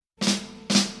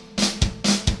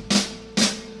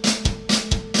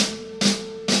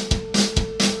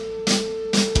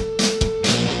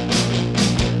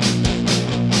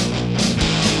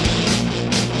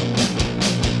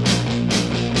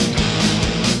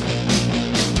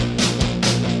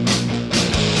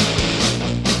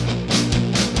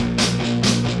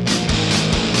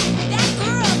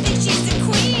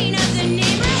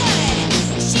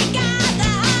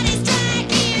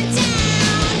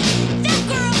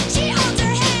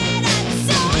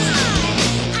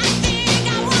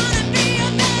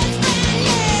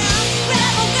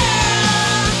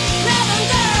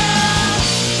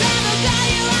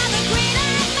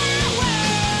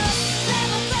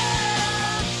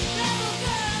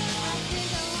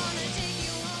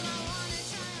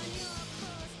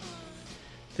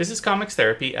This is Comics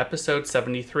Therapy, episode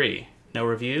 73. No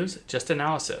reviews, just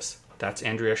analysis. That's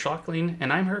Andrea Schlockling,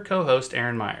 and I'm her co-host,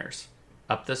 Aaron Myers.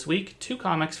 Up this week, two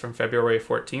comics from February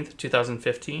 14th,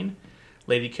 2015,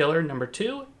 Lady Killer number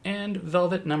 2 and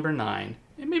Velvet number 9,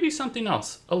 and maybe something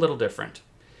else a little different.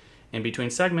 In between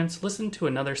segments, listen to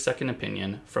another second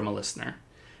opinion from a listener.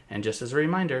 And just as a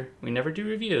reminder, we never do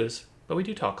reviews, but we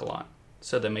do talk a lot,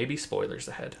 so there may be spoilers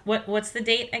ahead. What's the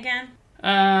date again?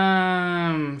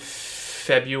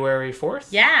 February 4th?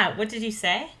 Yeah, what did you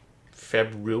say?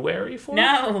 February 4th?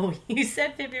 No, you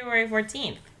said February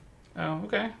 14th. Oh,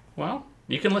 okay. Well,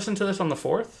 you can listen to this on the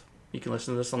 4th. You can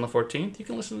listen to this on the 14th. You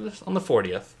can listen to this on the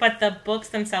 40th. But the books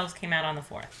themselves came out on the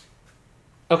 4th.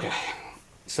 Okay.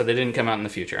 So they didn't come out in the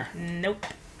future. Nope.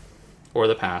 Or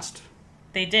the past.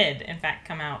 They did, in fact,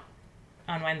 come out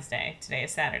on Wednesday. Today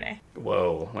is Saturday.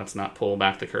 Whoa, let's not pull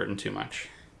back the curtain too much.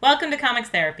 Welcome to Comics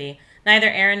Therapy. Neither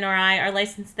Aaron nor I are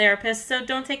licensed therapists, so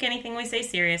don't take anything we say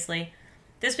seriously.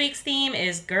 This week's theme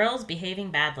is girls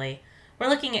behaving badly. We're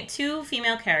looking at two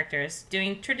female characters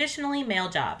doing traditionally male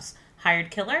jobs, hired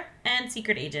killer and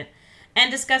secret agent, and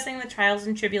discussing the trials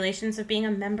and tribulations of being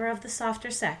a member of the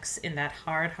softer sex in that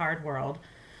hard world.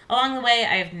 Along the way,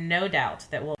 I have no doubt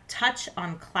that we'll touch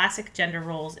on classic gender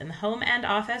roles in the home and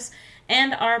office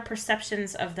and our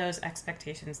perceptions of those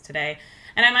expectations today.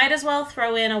 And I might as well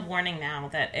throw in a warning now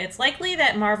that it's likely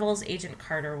that Marvel's Agent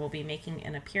Carter will be making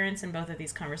an appearance in both of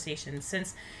these conversations,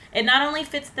 since it not only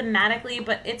fits thematically,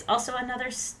 but it's also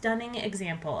another stunning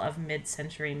example of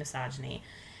mid-century misogyny.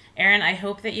 Aaron, I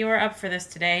hope that you are up for this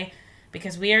today,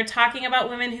 because we are talking about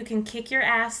women who can kick your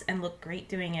ass and look great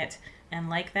doing it. And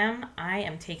like them, I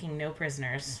am taking no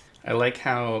prisoners. I like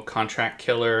how contract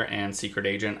killer and secret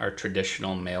agent are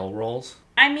traditional male roles.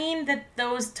 I mean that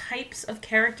those types of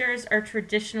characters are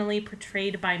traditionally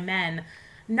portrayed by men,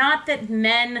 not that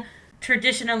men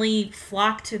traditionally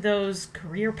flock to those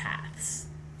career paths.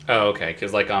 Oh, okay,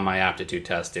 because like on my aptitude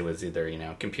test, it was either,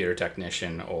 computer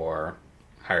technician or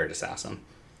hired assassin.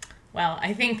 Well,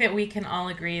 I think that we can all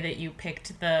agree that you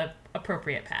picked the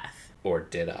appropriate path. Or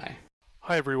did I?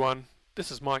 Hi everyone,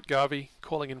 this is Mike Garvey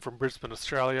calling in from Brisbane,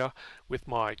 Australia with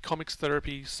my Comics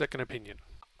Therapy second opinion.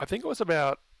 I think it was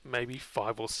about maybe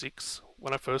 5 or 6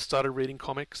 when I first started reading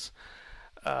comics.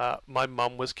 My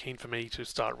mum was keen for me to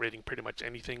start reading pretty much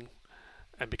anything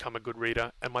and become a good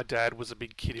reader, and my dad was a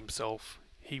big kid himself.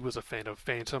 He was a fan of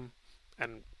Phantom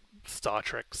and Star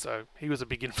Trek, so he was a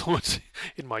big influence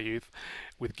in my youth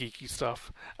with geeky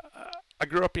stuff. I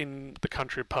grew up in the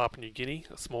country of Papua New Guinea,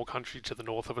 a small country to the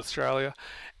north of Australia,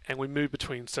 and we moved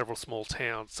between several small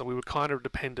towns, so we were kind of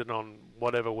dependent on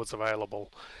whatever was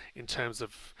available in terms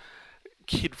of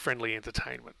kid-friendly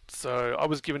entertainment. So I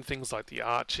was given things like the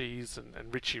Archies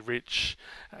and Richie Rich,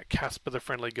 Casper the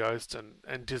Friendly Ghost,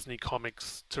 and Disney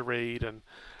comics to read, and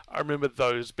I remember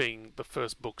those being the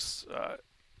first books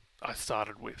I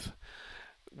started with.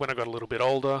 When I got a little bit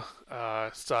older,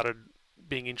 started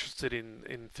being interested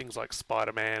in things like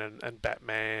Spider-Man and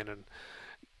Batman and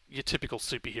your typical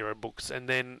superhero books, and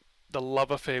then the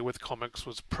love affair with comics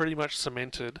was pretty much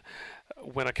cemented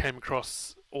when I came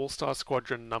across All-Star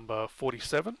Squadron number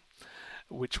 47,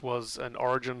 which was an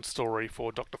origin story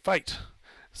for Dr. Fate.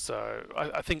 So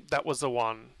I think that was the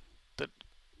one that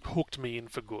hooked me in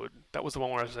for good. That was the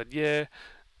one where I said, yeah,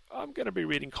 I'm going to be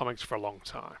reading comics for a long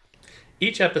time.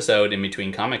 Each episode, in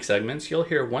between comic segments, you'll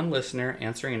hear one listener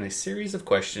answering a series of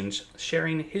questions,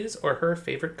 sharing his or her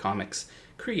favorite comics,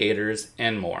 creators,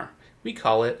 and more. We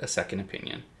call it a second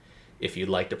opinion. If you'd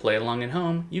like to play along at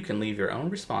home, you can leave your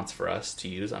own response for us to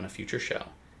use on a future show.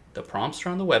 The prompts are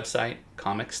on the website,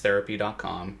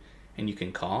 comicstherapy.com, and you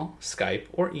can call, Skype,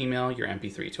 or email your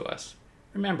MP3 to us.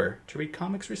 Remember to read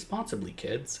comics responsibly,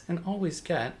 kids, and always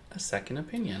get a second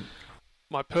opinion.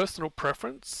 My personal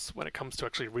preference when it comes to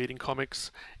actually reading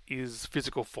comics is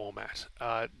physical format.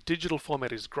 Digital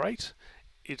format is great.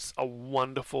 It's a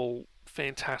wonderful,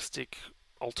 fantastic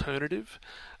alternative,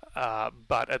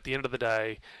 but at the end of the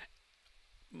day,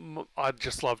 I'd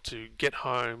just love to get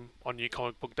home on New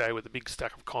Comic Book Day with a big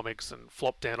stack of comics and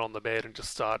flop down on the bed and just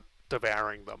start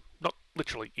devouring them. Not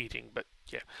literally eating, but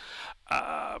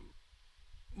yeah.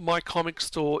 My comic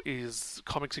store is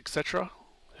Comics Etc.,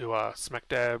 who are smack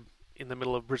dab in the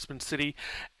middle of Brisbane City,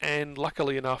 and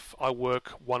luckily enough, I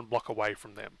work 1 block away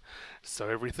from them. So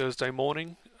every Thursday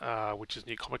morning, which is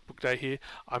New Comic Book Day here,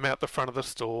 I'm out the front of the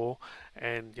store,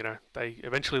 and they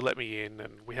eventually let me in,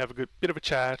 and we have a good bit of a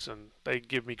chat, and they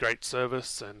give me great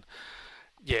service, and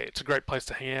yeah, it's a great place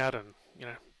to hang out and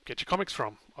get your comics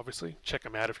from. Obviously, check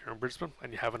them out if you're in Brisbane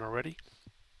and you haven't already.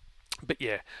 But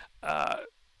yeah,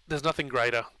 there's nothing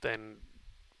greater than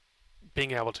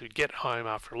being able to get home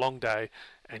after a long day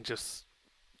and just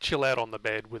chill out on the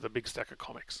bed with a big stack of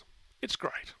comics. It's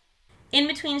great. In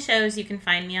between shows, you can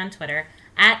find me on Twitter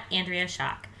at Andrea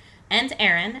Schock and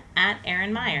Aaron at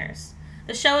Aaron Myers.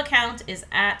 The show account is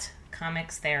at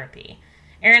Comics Therapy.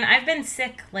 Aaron, I've been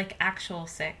sick, like actual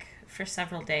sick, for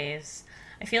several days.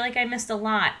 I feel like I missed a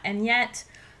lot, and yet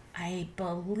I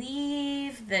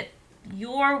believe that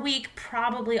your week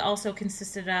probably also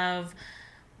consisted of,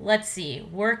 let's see,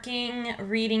 working,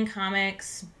 reading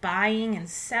comics, buying and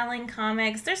selling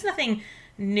comics. There's nothing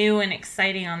new and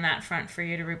exciting on that front for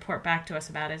you to report back to us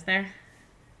about, is there?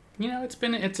 You know, it's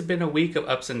been a week of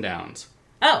ups and downs.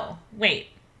 Oh, wait.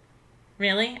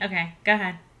 Really? Okay, go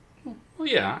ahead. Well,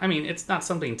 yeah, I mean, it's not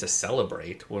something to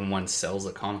celebrate when one sells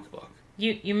a comic book.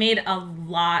 You made a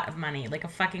lot of money, like a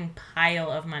fucking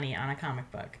pile of money on a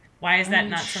comic book. Why is that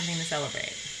not something to celebrate?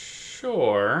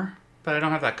 Sure, but I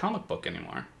don't have that comic book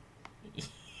anymore.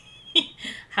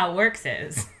 How it works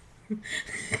is...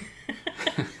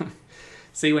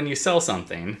 See, when you sell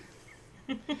something,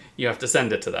 you have to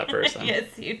send it to that person.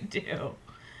 Yes, you do.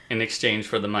 In exchange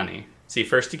for the money. See,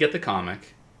 first you get the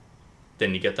comic,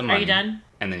 then you get the money. Are you done?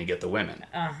 And then you get the women.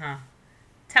 Uh-huh.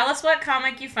 Tell us what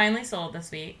comic you finally sold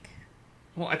this week.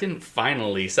 Well, I didn't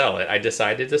finally sell it. I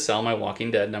decided to sell my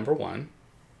Walking Dead #1.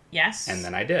 Yes. And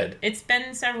then I did. It's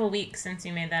been several weeks since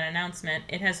you made that announcement.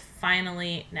 It has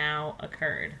finally now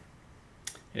occurred.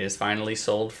 It is finally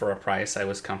sold for a price I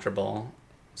was comfortable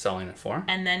selling it for.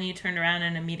 And then you turned around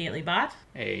and immediately bought?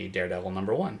 A Daredevil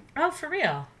 #1. Oh, for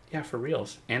real? Yeah, for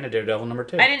reals. And a Daredevil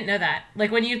 #2. I didn't know that.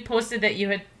 Like, when you posted that you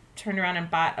had turned around and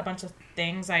bought a bunch of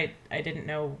things, I didn't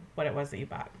know what it was that you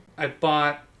bought. I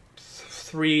bought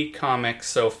 3 comics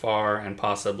so far, and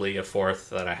possibly a 4th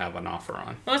that I have an offer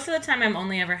on. Most of the time, I'm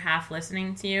only ever half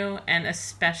listening to you, and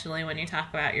especially when you talk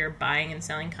about your buying and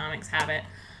selling comics habit,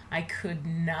 I could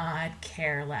not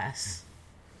care less.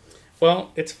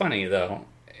 Well, it's funny, though.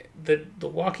 The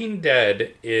Walking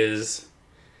Dead is...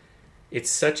 It's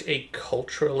such a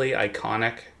culturally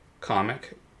iconic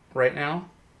comic right now.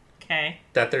 Okay.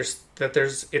 That there's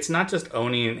it's not just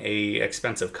owning a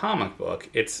expensive comic book,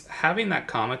 it's having that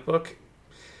comic book.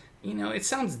 You know, it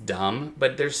sounds dumb,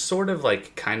 but there's sort of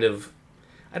like kind of,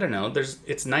 I don't know,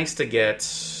 it's nice to get,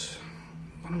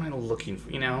 what am I looking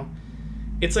for, you know?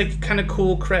 It's like kind of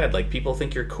cool cred, like people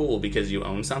think you're cool because you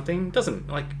own something. Doesn't,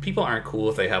 like, people aren't cool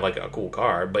if they have like a cool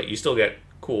car, but you still get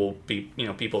cool,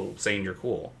 people saying you're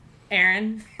cool.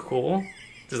 Aaron? Cool?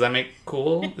 Does that make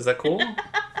cool? Is that cool?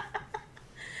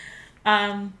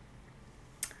 I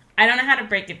don't know how to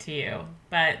break it to you,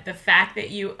 but the fact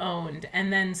that you owned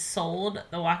and then sold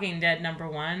The Walking Dead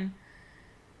 #1,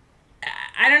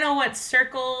 I don't know what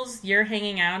circles you're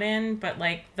hanging out in, but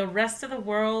like the rest of the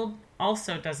world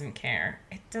also doesn't care.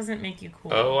 It doesn't make you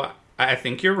cool. Oh, I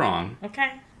think you're wrong.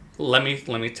 Okay. Let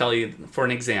me tell you for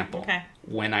an example. Okay.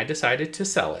 When I decided to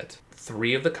sell it,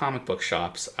 3 of the comic book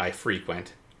shops I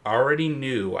frequent already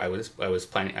knew I was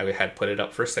planning. I had put it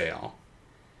up for sale,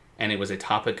 and it was a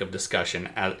topic of discussion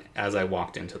as I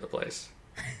walked into the place.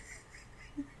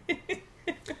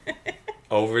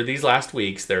 Over these last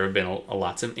weeks, there have been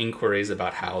lots of inquiries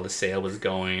about how the sale was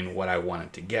going, what I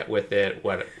wanted to get with it,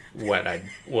 what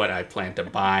I planned to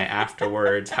buy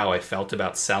afterwards, how I felt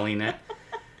about selling it.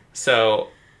 So,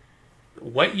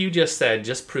 what you just said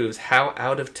just proves how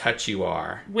out of touch you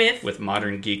are with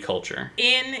modern geek culture.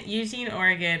 In Eugene,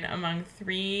 Oregon, among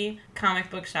 3 comic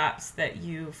book shops that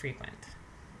you frequent.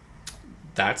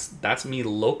 That's me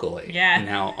locally. Yeah.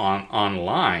 Now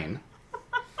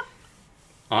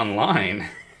online,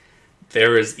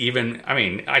 there is even, I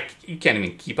mean, you can't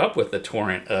even keep up with the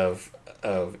torrent of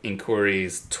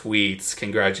inquiries, tweets,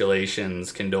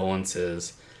 congratulations,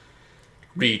 condolences,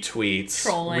 retweets,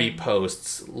 trolling,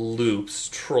 reposts, loops,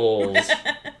 trolls,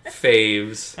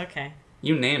 faves. Okay.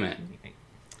 You name it.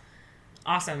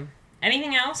 Awesome.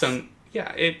 Anything else? So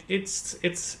yeah,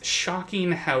 it's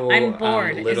shocking how I'm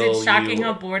bored. Is little it shocking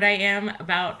how bored I am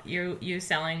about you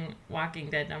selling Walking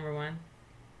Dead #1?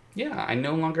 Yeah, I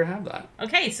no longer have that.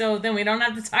 Okay, so then we don't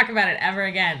have to talk about it ever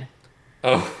again.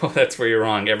 Oh, that's where you're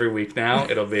wrong. Every week now,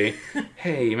 it'll be,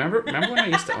 hey, remember when I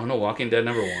used to own a Walking Dead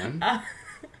 #1?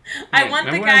 I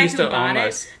want the guy who bought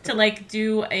it to like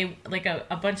do a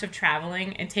bunch of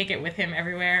traveling and take it with him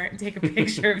everywhere and take a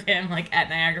picture of him like at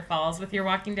Niagara Falls with your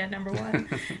Walking Dead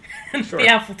 #1 and Sure. the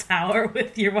Eiffel Tower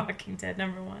with your Walking Dead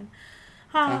 #1.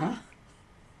 Uh-huh.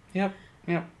 Yep.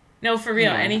 No, for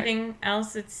real. Yeah, anything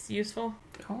else that's useful?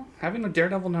 Oh, having a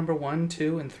Daredevil #1,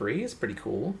 2, and 3 is pretty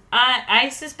cool. I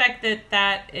suspect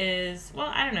that is,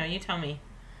 well, I don't know. You tell me.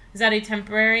 Is that a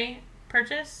temporary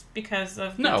purchase because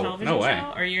of the television no way.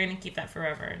 show, or you're going to keep that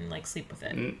forever and like sleep with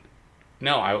it?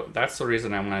 No, that's the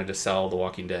reason I wanted to sell The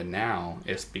Walking Dead now,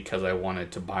 is because I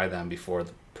wanted to buy them before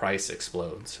the price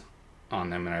explodes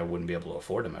on them and I wouldn't be able to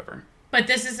afford them ever. But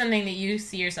this is something that you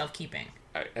see yourself keeping.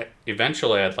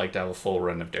 Eventually, I'd like to have a full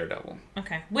run of Daredevil.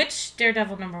 Okay. Which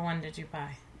Daredevil #1 did you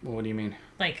buy? Well, what do you mean?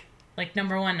 Like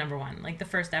number one, like the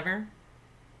first ever?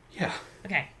 Yeah.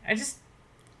 Okay. I just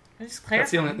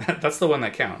clarified. That's the one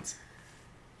that counts.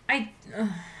 I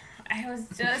was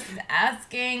just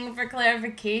asking for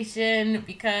clarification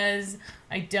because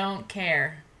I don't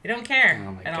care. I don't care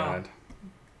Oh my at god.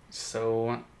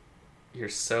 You're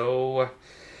so,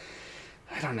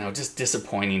 I don't know, just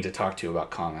disappointing to talk to you about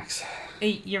comics.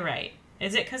 You're right.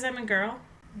 Is it because I'm a girl?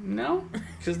 No,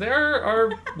 because there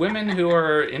are women who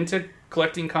are into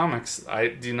collecting comics. I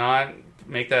do not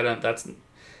make that up.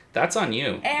 That's on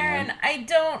you. Aaron, I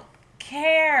don't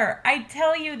care. I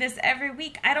tell you this every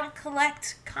week. I don't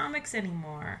collect comics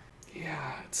anymore.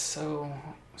 Yeah, it's so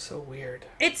weird.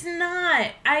 It's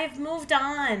not. I've moved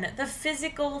on. The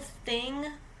physical thing,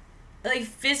 the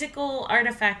physical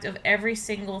artifact of every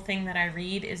single thing that I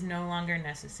read is no longer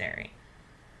necessary.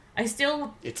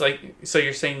 It's like, so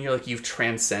you're saying you've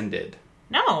transcended.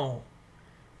 No,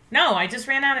 I just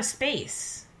ran out of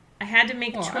space. I had to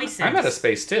make choices. I'm out of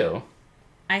space too.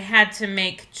 I had to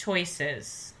make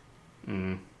choices.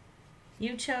 Mm.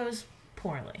 You chose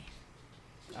poorly.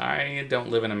 I don't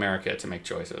live in America to make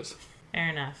choices. Fair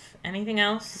enough. Anything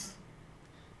else?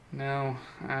 No,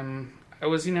 I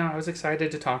was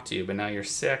excited to talk to you, but now you're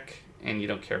sick and you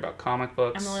don't care about comic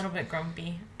books. I'm a little bit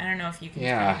grumpy. I don't know if you can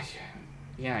Yeah. tell.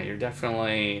 Yeah,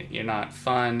 you're not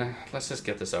fun. Let's just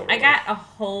get this over with. I got a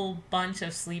whole bunch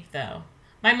of sleep though.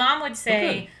 My mom would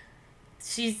say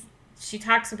she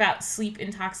talks about sleep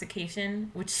intoxication,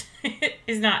 which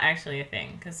is not actually a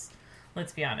thing because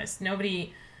let's be honest,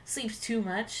 nobody sleeps too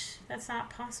much. That's not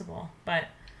possible. But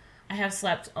I have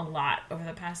slept a lot over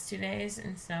the past 2 days,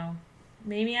 and so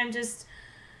maybe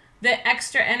the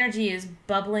extra energy is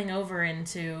bubbling over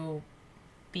into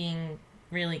being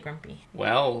really grumpy.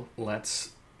 Well,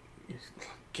 let's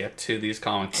get to these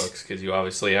comic books because you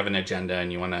obviously have an agenda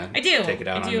and you want to take it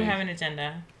out on me. I do have an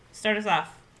agenda. Start us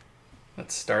off.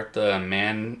 Let's start the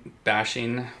man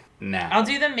bashing now. I'll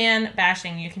do the man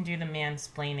bashing. You can do the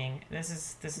mansplaining. This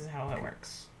is how it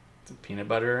works. Peanut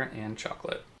butter and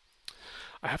chocolate.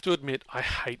 I have to admit, I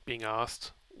hate being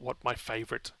asked what my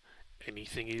favourite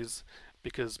anything is,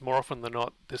 because more often than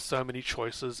not, there's so many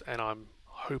choices and I'm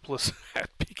hopeless at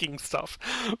picking stuff.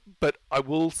 But I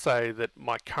will say that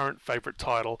my current favourite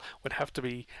title would have to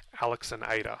be Alex and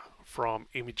Ada from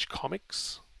Image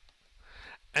Comics.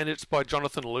 And it's by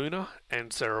Jonathan Luna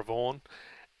and Sarah Vaughan.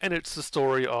 And it's the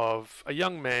story of a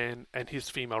young man and his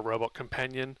female robot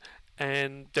companion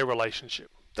and their relationship.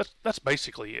 That's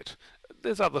basically it.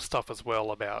 There's other stuff as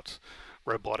well about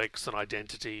robotics and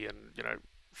identity and,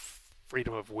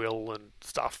 freedom of will and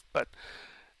stuff. But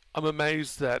I'm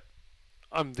amazed that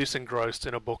I'm this engrossed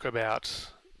in a book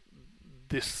about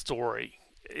this story.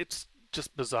 It's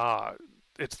just bizarre.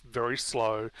 It's very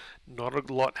slow. Not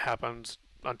a lot happens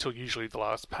until usually the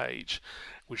last page,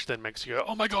 which then makes you go,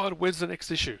 oh my god, where's the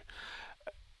next issue?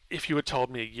 If you had told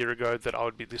me a year ago that I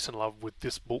would be this in love with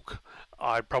this book,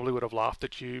 I probably would have laughed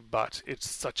at you, but it's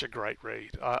such a great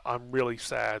read. I'm really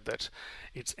sad that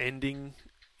it's ending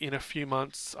in a few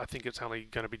months. I think it's only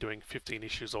going to be doing 15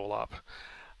 issues all up.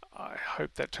 I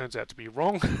hope that turns out to be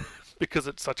wrong because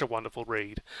it's such a wonderful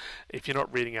read. If you're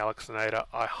not reading Alex and Ada,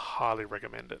 I highly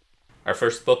recommend it. Our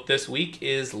first book this week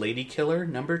is Lady Killer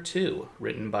 #2,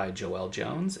 written by Joelle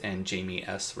Jones and Jamie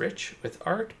S. Rich, with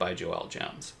art by Joelle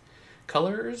Jones.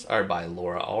 Colors are by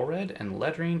Laura Allred, and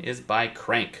lettering is by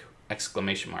Crank!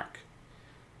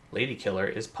 Lady Killer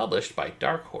is published by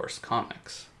Dark Horse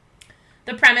Comics.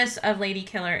 The premise of Lady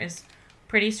Killer is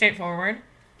pretty straightforward.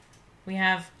 We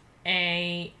have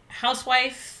a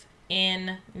housewife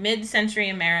in mid-century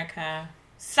America,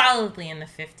 solidly in the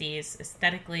 50s,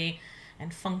 aesthetically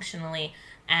and functionally,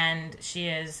 and she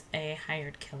is a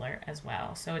hired killer as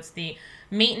well. So it's the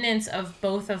maintenance of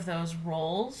both of those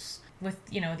roles with,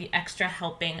 the extra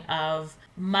helping of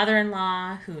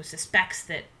mother-in-law who suspects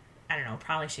that,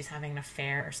 probably she's having an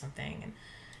affair or something, and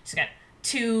she's got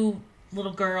 2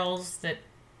 little girls that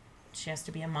she has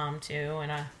to be a mom to,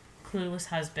 and a clueless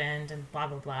husband, and blah,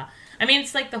 blah, blah. I mean,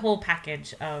 it's like the whole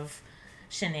package of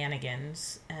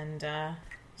shenanigans, and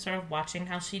sort of watching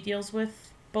how she deals with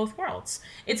both worlds.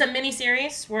 It's a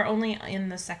mini-series. We're only in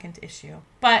the 2nd issue.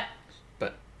 But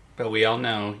we all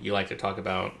know you like to talk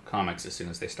about comics as soon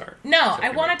as they start. No, I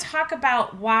want to talk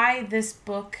about why this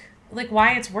book,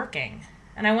 why it's working.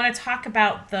 And I want to talk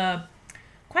about the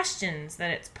questions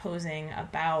that it's posing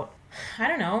about, I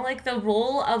don't know, like the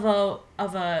role of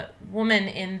a woman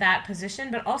in that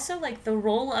position, but also like the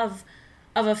role of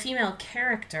a female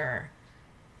character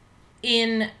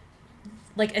in,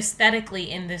 like, aesthetically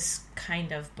in this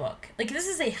kind of book. Like, this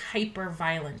is a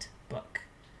hyper-violent book.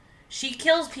 She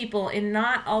kills people in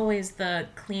not always the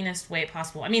cleanest way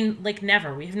possible. I mean, like,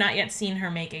 never. We have not yet seen her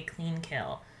make a clean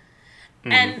kill.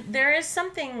 Mm-hmm. And there is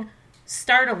something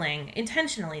startling,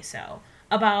 intentionally so,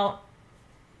 about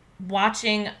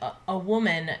watching a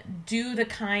woman do the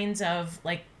kinds of,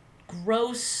 like,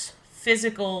 gross,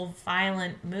 physical,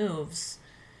 violent moves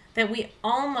that we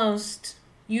almost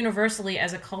universally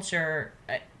as a culture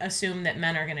assume that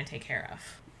men are going to take care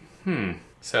of.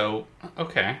 So,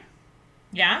 okay.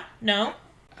 Yeah? No?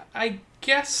 I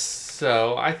guess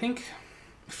so. I think,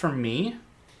 for me,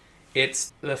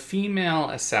 it's the female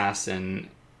assassin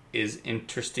is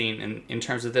interesting in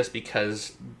terms of this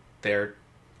because they're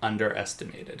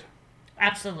underestimated.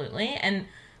 Absolutely. And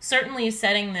certainly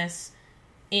setting this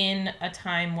in a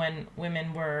time when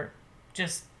women were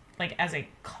just, like, as a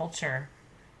culture,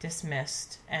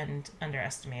 dismissed and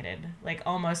underestimated. Like,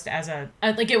 almost as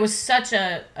like, it was such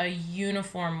a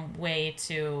uniform way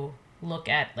to look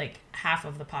at, like, half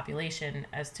of the population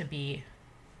as to be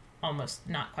almost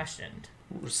not questioned.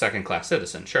 Second-class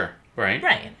citizen, sure. Right?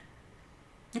 Right.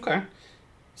 Okay.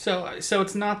 So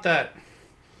it's not that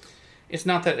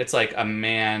it's like a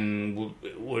man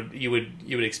you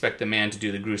would expect the man to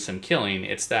do the gruesome killing.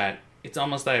 It's that it's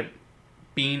almost like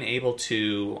being able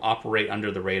to operate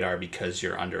under the radar because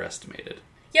you're underestimated.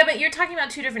 Yeah, but you're talking about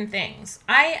two different things.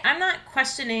 I'm not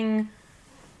questioning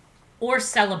or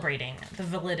celebrating the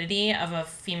validity of a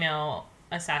female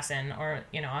assassin or,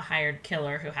 you know, a hired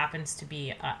killer who happens to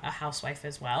be a housewife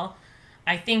as well.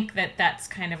 I think that that's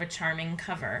kind of a charming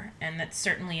cover, and that's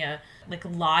certainly a, like,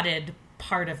 lauded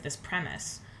part of this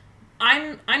premise.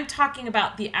 I'm talking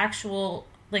about the actual,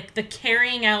 like, the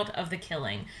carrying out of the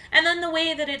killing, and then the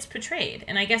way that it's portrayed.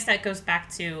 And I guess that goes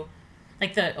back to,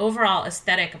 like, the overall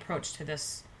aesthetic approach to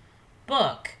this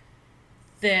book,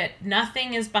 that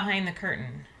nothing is behind the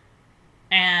curtain,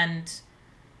 and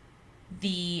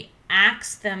the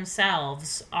acts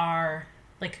themselves are,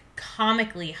 like,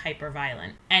 comically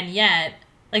hyper-violent. And yet,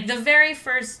 like, the very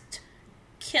first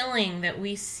killing that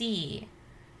we see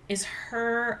is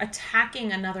her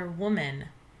attacking another woman.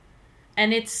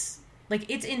 And it's, like,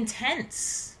 it's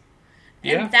intense.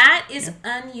 And that is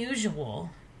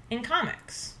unusual in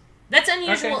comics. That's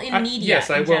unusual in media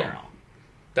in general.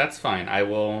 That's fine. I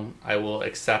will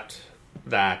accept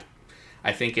that.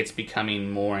 I think it's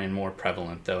becoming more and more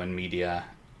prevalent, though, in media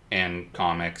and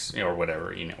comics, or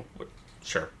whatever, you know,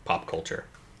 sure, pop culture.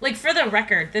 Like, for the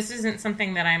record, this isn't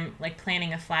something that I'm, like,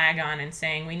 planting a flag on and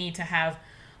saying we need to have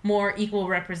more equal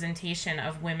representation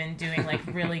of women doing, like,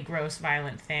 really gross,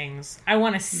 violent things. I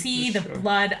want to see the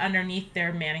blood underneath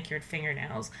their manicured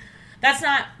fingernails. That's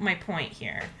not my point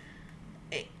here.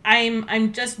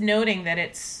 I'm just noting that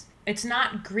it's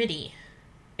not gritty.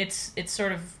 It's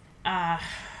sort of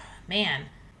man.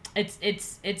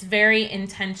 It's very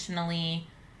intentionally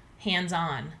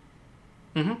hands-on.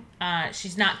 Mm-hmm.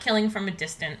 She's not killing from a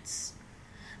distance.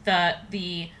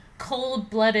 The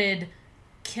cold-blooded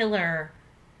killer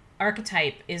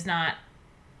archetype is not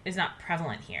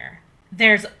prevalent here.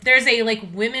 There's a, like,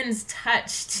 women's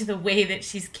touch to the way that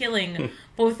she's killing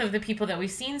both of the people that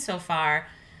we've seen so far,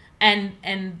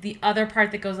 and the other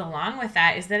part that goes along with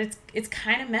that is that it's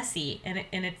kind of messy,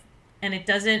 and it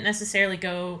doesn't necessarily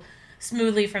go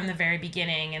smoothly from the very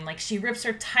beginning, and, like, she rips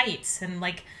her tights, and,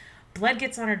 like, blood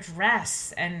gets on her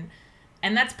dress, and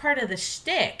that's part of the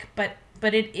shtick, but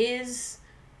it is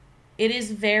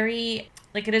very,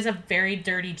 like, it is a very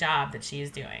dirty job that she is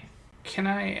doing. Can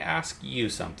I ask you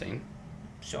something?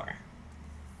 Sure.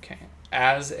 Okay.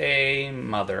 As a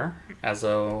mother, as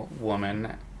a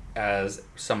woman, as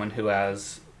someone who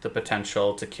has the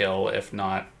potential to kill, if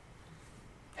not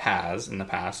has in the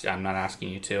past, I'm not asking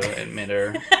you to admit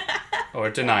or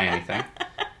deny anything.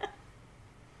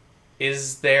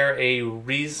 Is there a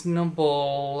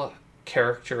reasonable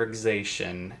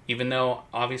characterization, even though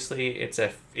obviously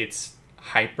it's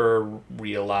hyper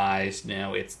realized, you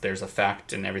know, there's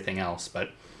effect and everything else,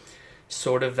 but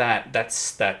sort of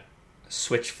that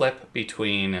switch flip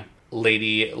between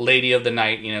lady of the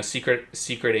night, you know, secret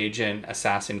agent,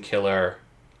 assassin, killer,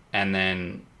 and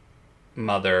then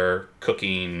mother,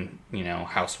 cooking, you know,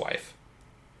 housewife.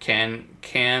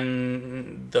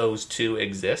 Can those two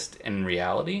exist in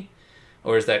reality?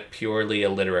 Or is that purely a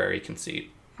literary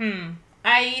conceit?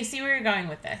 I see where you're going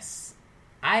with this.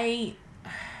 I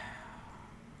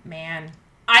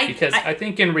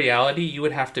think in reality you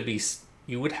would have to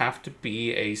you would have to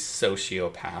be a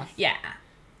sociopath Yeah.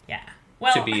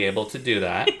 Well, to be able to do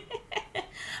that.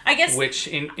 I guess Which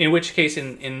in which case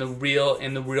in the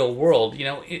real world,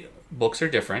 books are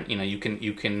different. You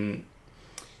can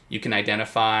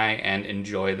identify and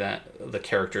enjoy the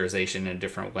characterization in a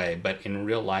different way, but in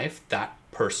real life, that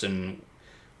person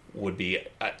would be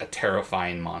a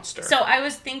terrifying monster. So I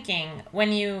was thinking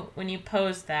when you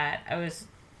posed that, I was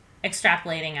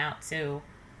extrapolating out to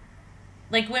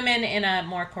like women in a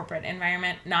more corporate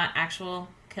environment, not actual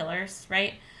killers,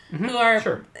 right? Mm-hmm. Who are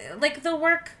Sure. like the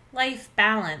work-life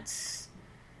balance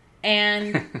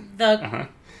and the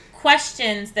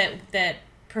questions that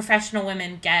professional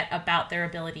women get about their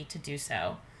ability to do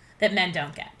so that men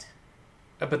don't get.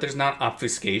 But there's not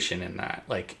obfuscation in that.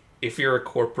 Like, if you're a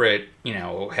corporate,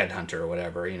 headhunter or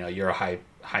whatever, you're a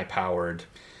high-powered,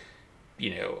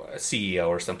 CEO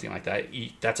or something like that.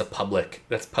 That's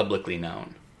publicly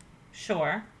known.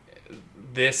 Sure.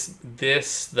 This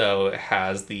though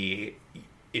has it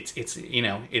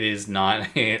is not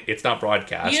it's not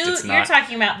broadcast. You're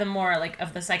talking about the more like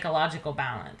of the psychological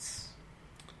balance.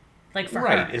 Like for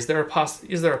right. her. Is there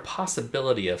a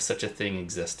possibility of such a thing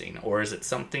existing, or is it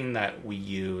something that we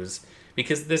use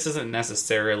because this isn't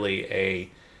necessarily a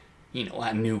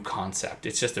new concept?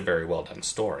 It's just a very well done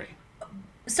story.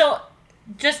 So,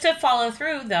 just to follow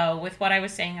through though with what I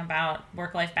was saying about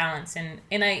work-life balance in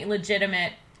a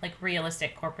legitimate, like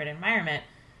realistic corporate environment,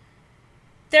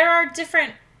 there are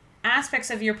different aspects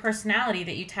of your personality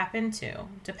that you tap into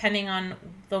depending on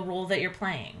the role that you're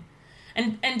playing.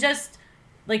 And just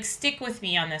like stick with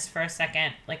me on this for a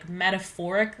second, like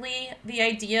metaphorically, the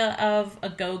idea of a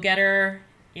go-getter,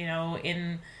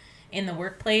 in the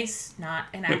workplace, not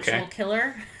an actual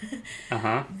killer.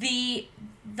 Uh-huh. The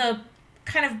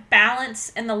kind of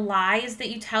balance and the lies that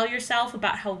you tell yourself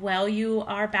about how well you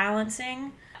are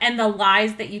balancing and the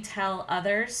lies that you tell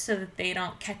others so that they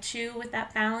don't catch you with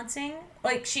that balancing.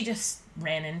 Like, she just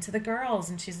ran into the girls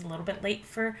and she's a little bit late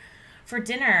for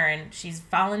dinner and she's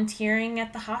volunteering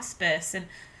at the hospice. And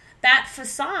that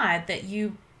facade that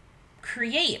you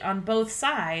create on both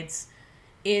sides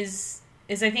is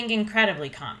I think incredibly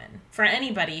common for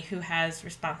anybody who has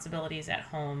responsibilities at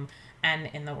home and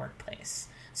in the workplace.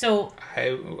 So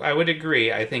I would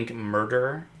agree. I think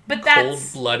murder, but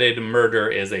that's cold-blooded murder,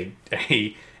 is a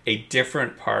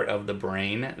different part of the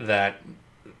brain that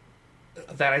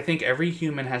I think every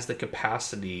human has the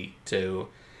capacity to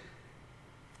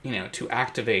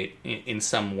activate in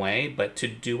some way, but to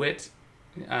do it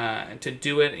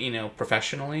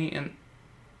professionally and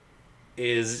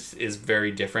is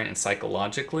very different, and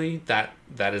psychologically that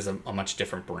is a much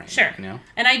different brain. Sure.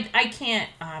 And I can't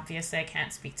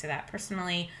speak to that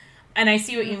personally, and I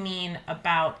see what you mean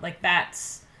about like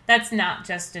that's not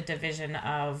just a division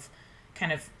of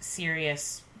kind of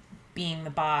serious being the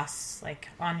boss, like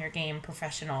on your game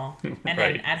professional, and right,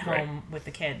 then at home with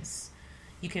the kids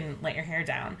you can let your hair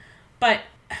down. But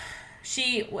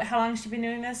how long has she been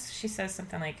doing this? She says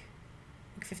something like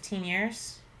 15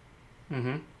 years.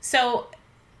 Mm-hmm. So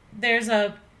there's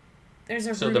a so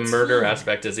routine. The murder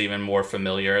aspect is even more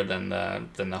familiar than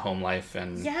the home life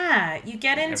and you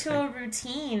get into everything. A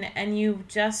routine and you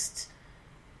just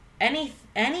any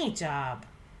job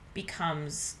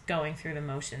becomes going through the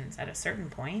motions at a certain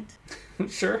point.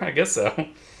 Sure, I guess so.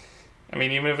 I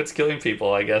mean, even if it's killing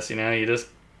people, I guess you just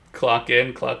clock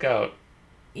in, clock out.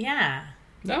 Yeah.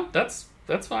 No, that's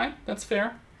fine. That's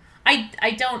fair.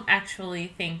 I don't actually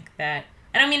think that.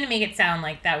 I don't mean to make it sound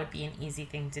like that would be an easy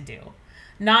thing to do.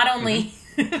 Not only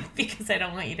because I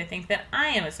don't want you to think that I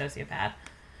am a sociopath,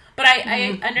 but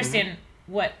I understand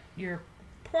what your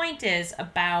point is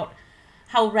about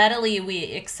how readily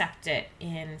we accept it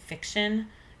in fiction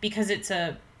because it's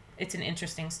an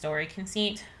interesting story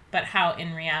conceit, but how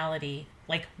in reality,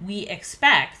 like, we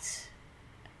expect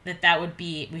that would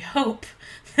be, we hope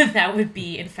that would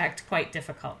be in fact quite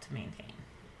difficult to maintain.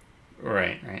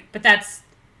 Right. But that's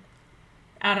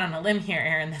out on a limb here,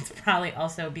 Aaron. That's probably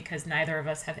also because neither of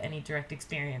us have any direct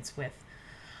experience with,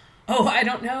 I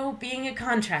don't know, being a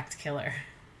contract killer.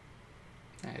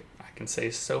 I can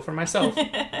say so for myself.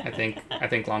 I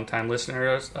think longtime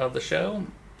listeners of the show,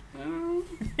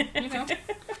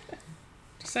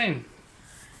 just saying,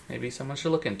 maybe someone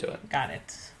should look into it. Got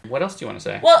it. What else do you want to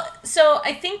say? Well, so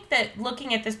I think that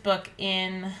looking at this book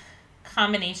in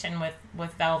combination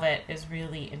with Velvet is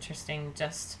really interesting,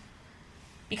 just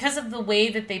because of the way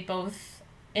that they both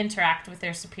interact with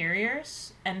their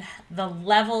superiors and the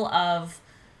level of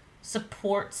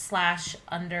support /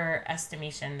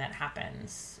 underestimation that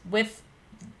happens with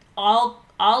all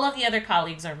of the other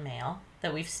colleagues are male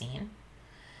that we've seen,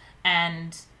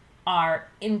 and are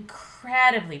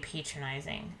incredibly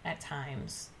patronizing at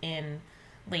times in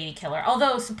Lady Killer.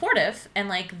 Although supportive and,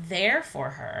 like, there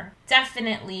for her.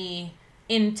 Definitely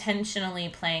intentionally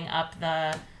playing up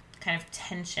the kind of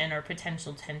tension or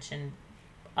potential tension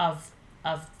of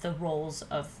the roles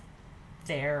of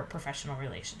their professional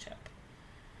relationship.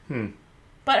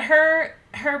 But her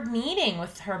meeting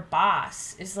with her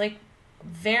boss is, like,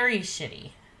 very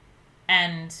shitty.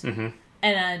 And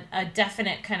and a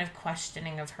definite kind of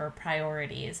questioning of her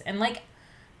priorities. And, like,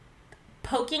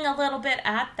 poking a little bit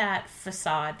at that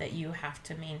facade that you have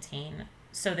to maintain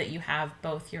so that you have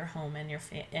both your home and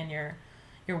your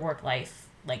work life,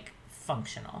 like,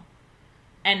 functional.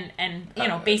 And you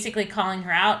know, basically calling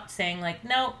her out, saying, like,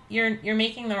 no, you're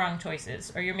making the wrong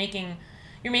choices, or you're making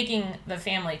the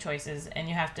family choices, and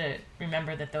you have to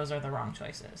remember that those are the wrong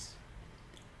choices.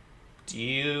 Do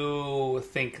you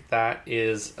think that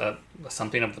is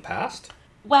something of the past?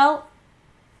 Well,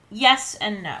 yes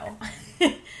and no.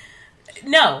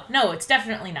 No, it's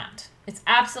definitely not. It's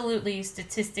absolutely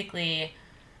statistically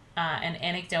and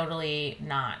anecdotally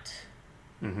not.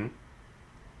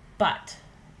 But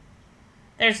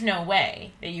there's no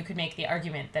way that you could make the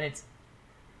argument that it's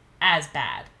as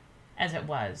bad as it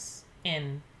was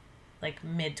in, like,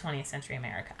 mid-20th century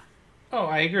America. Oh,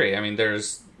 I agree. I mean,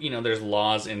 there's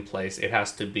laws in place. It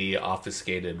has to be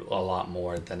obfuscated a lot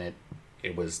more than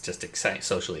it was just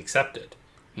socially accepted,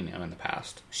 in the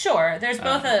past. Sure, there's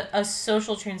both a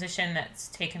social transition that's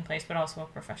taken place, but also a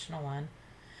professional one.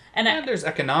 And there's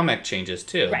economic changes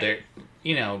too. Right.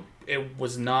 It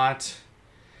was not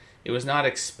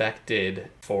expected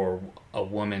for a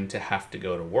woman to have to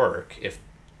go to work if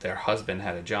their husband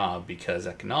had a job, because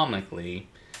economically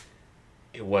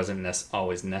it wasn't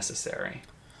always necessary.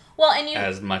 Well, and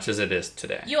as much as it is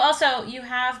today. You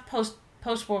have post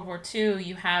World War II,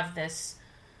 you have this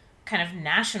kind of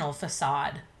national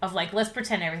facade of, like, let's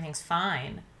pretend everything's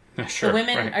fine. Sure, the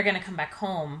women right. are going to come back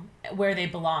home where they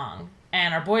belong,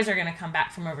 and our boys are going to come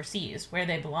back from overseas where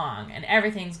they belong, and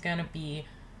everything's going to be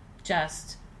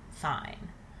just fine.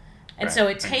 And so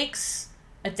it takes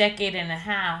a decade and a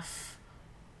half,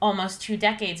 almost 2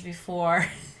 decades, before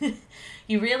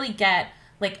you really get,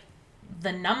 like,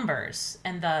 the numbers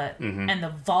and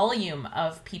the volume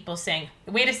of people saying,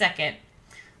 wait a second,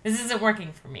 this isn't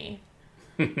working for me.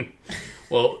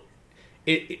 Well,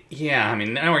 I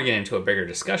mean, now we're getting into a bigger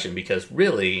discussion, because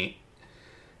really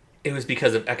it was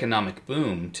because of economic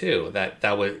boom too that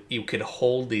was, you could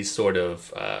hold these sort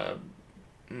of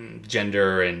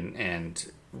gender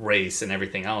and race and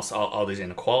everything else, all these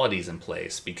inequalities in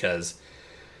place, because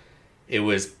it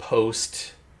was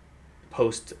post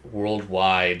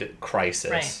worldwide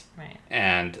crisis, right.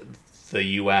 And the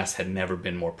U.S. had never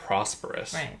been more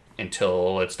prosperous,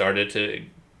 until it started to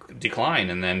decline,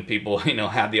 and then people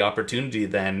had the opportunity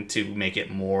then to make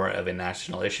it more of a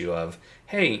national issue of,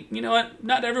 hey, you know what,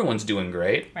 not everyone's doing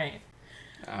great, right.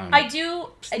 I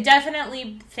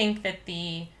definitely think that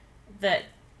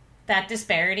that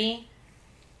disparity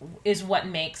is what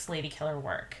makes Lady Killer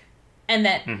work, and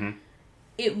that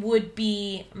she would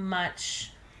be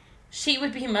much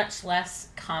less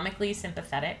comically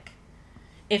sympathetic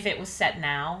if it was set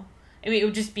now. I mean, it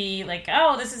would just be like,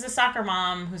 oh, this is a soccer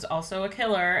mom who's also a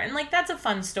killer, and, like, that's a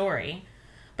fun story.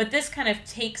 But this kind of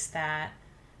takes that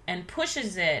and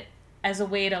pushes it as a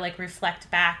way to, like,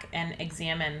 reflect back and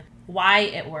examine why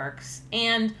it works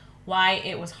and why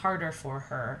it was harder for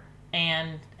her,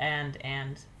 and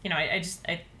I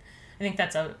think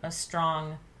that's a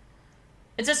strong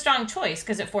choice,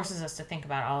 because it forces us to think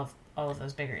about all of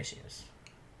those bigger issues.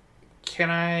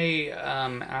 Can I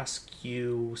ask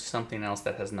you something else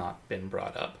that has not been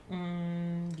brought up?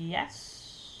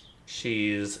 Yes.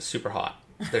 She's super hot.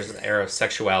 There's an air of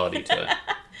sexuality to it.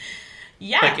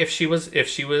 Yeah. Like, if she was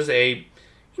a,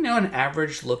 an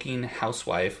average looking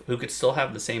housewife who could still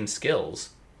have the same skills,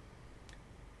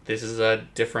 this is a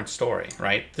different story,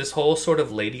 right? This whole sort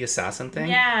of lady assassin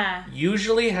thing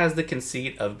usually has the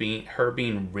conceit of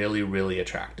being really, really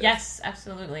attractive. Yes,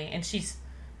 absolutely. And she's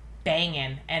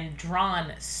banging and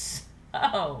drawn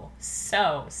so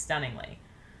stunningly.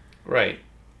 Right.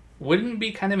 Wouldn't it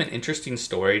be kind of an interesting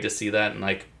story to see that, and,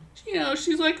 like,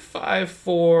 she's like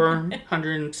 5'4",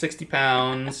 160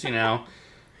 pounds,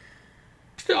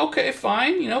 Okay,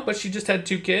 fine, but she just had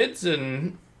 2 kids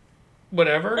and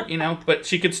whatever, but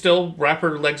she could still wrap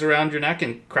her legs around your neck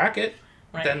and crack it.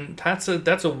 Right. Then that's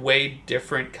a way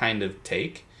different kind of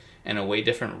take and a way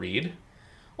different read.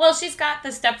 Well, she's got the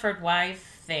Stepford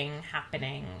wife thing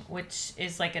happening, which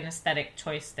is like an aesthetic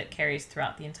choice that carries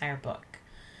throughout the entire book.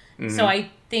 Mm-hmm. So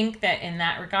I think that in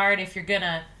that regard, if you're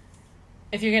gonna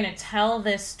tell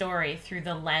this story through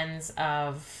the lens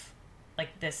of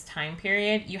like this time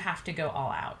period, you have to go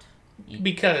all out.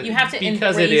 Because you have to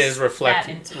because it is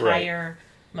reflecting that entire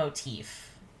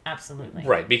motif. Absolutely.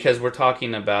 Right, because we're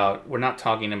not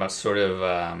talking about sort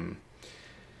of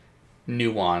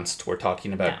nuanced, we're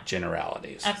talking about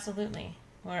generalities. Absolutely.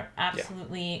 We're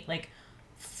absolutely like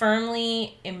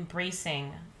firmly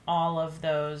embracing all of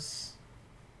those,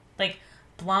 like,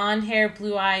 blonde hair,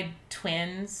 blue-eyed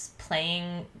twins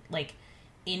playing like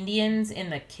Indians in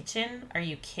the kitchen. Are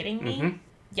you kidding me? Mm-hmm.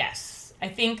 Yes. I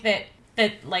think that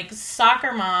like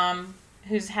soccer mom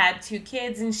who's had 2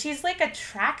 kids and she's like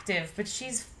attractive, but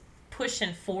she's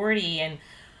pushing 40 and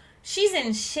she's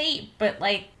in shape, but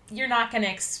like you're not going to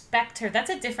expect her. That's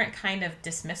a different kind of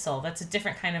dismissal. That's a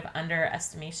different kind of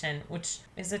underestimation, which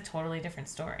is a totally different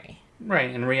story.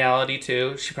 Right. In reality,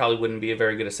 too, she probably wouldn't be a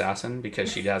very good assassin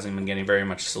because she hasn't been getting very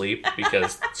much sleep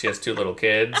because she has 2 little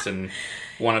kids and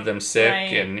one of them sick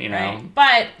and, you know. Right.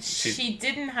 But she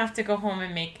didn't have to go home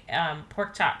and make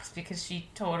pork chops because she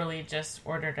totally just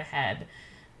ordered ahead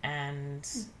and,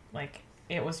 like,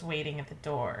 it was waiting at the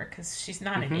door because she's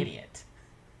not an idiot.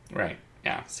 Right.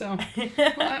 Yeah. So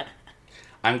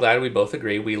I'm glad we both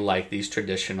agree we like these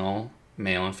traditional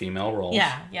male and female roles.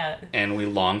 Yeah. And we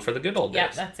long for the good old days.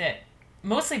 Yep, that's it.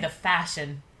 Mostly the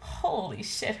fashion. Holy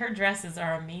shit, her dresses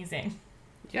are amazing.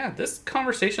 Yeah, this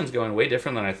conversation's going way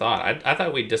different than I thought. I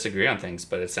thought we'd disagree on things,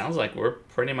 but it sounds like we're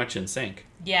pretty much in sync.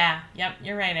 Yeah, yep,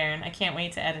 you're right, Aaron. I can't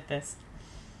wait to edit this.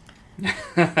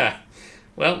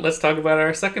 Well, let's talk about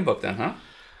our second book then, huh?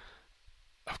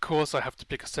 Of course, I have to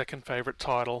pick a second favourite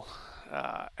title,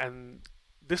 and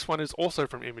this one is also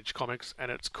from Image Comics, and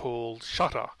it's called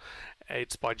Shutter.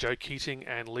 It's by Joe Keating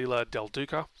and Leila Del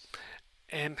Duca,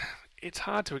 and it's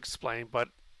hard to explain, but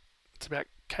it's about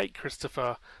Kate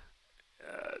Christopher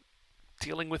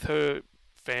dealing with her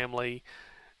family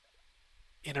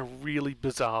in a really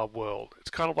bizarre world.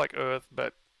 It's kind of like Earth,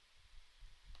 but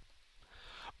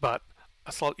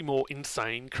a slightly more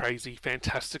insane, crazy,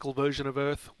 fantastical version of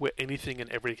Earth where anything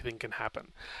and everything can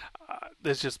happen.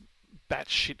 There's just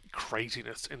batshit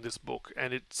craziness in this book,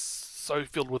 and it's so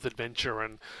filled with adventure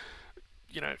and,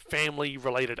 you know,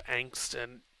 family-related angst.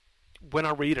 And when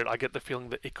I read it, I get the feeling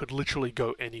that it could literally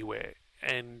go anywhere,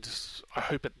 and I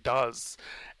hope it does.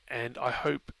 And I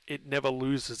hope it never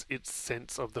loses its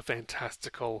sense of the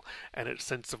fantastical and its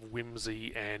sense of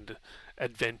whimsy and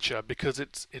adventure, because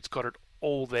it's got it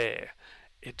all there.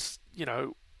 It's, you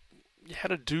know, you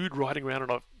had a dude riding around on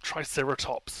a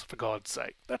triceratops, for God's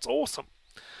sake. That's awesome.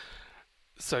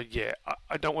 So yeah,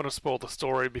 I don't want to spoil the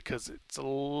story because it's a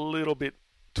little bit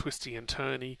twisty and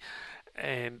turny,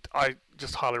 and I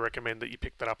just highly recommend that you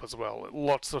pick that up as well.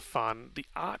 Lots of fun. The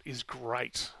art is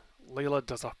great. Leila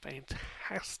does a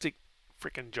fantastic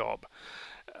freaking job.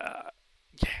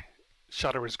 Yeah,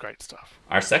 Shutter is great stuff.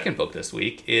 Our second book this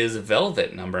week is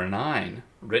Velvet number 9,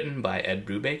 written by Ed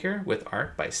Brubaker with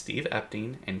art by Steve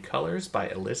Epting and colors by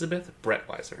Elizabeth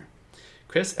Brettweiser.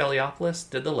 Chris Eliopoulos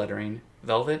did the lettering.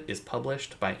 Velvet is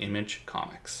published by Image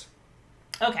Comics.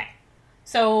 Okay,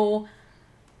 so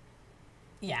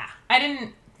yeah, I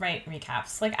didn't write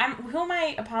recaps. Like, who am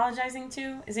I apologizing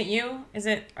to? Is it you? Is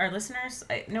it our listeners?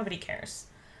 Nobody cares.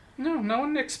 No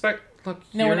one expects.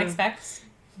 No one expects.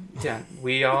 Yeah,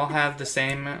 we all have the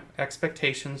same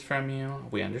expectations from you.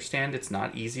 We understand it's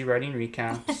not easy writing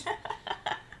recaps.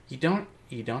 You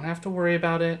don't have to worry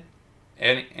about it.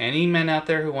 Any men out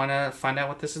there who want to find out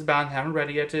what this is about and haven't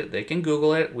read it yet, they can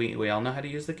Google it. We all know how to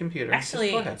use the computer.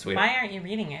 Actually, go ahead, sweetheart. Why aren't you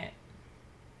reading it?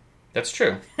 That's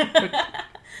true.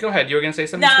 Go ahead. You were going to say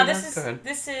something? No, Go ahead.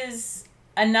 This is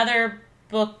another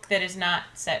book that is not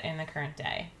set in the current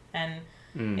day, and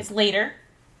it's later.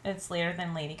 It's later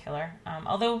than Lady Killer.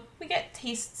 Although we get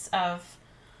tastes of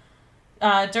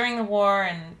during the war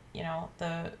and, you know,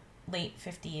 the late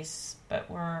 50s, but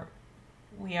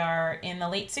we are in the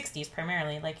late 60s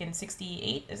primarily, like in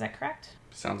 68. Is that correct?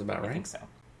 Sounds about right. I think so.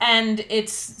 And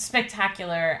it's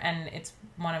spectacular, and it's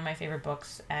one of my favorite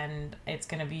books, and it's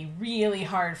going to be really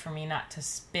hard for me not to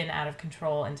spin out of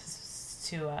control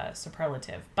into a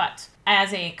superlative. But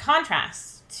as a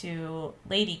contrast to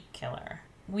Lady Killer,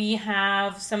 we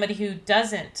have somebody who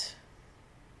doesn't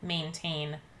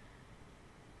maintain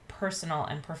personal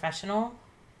and professional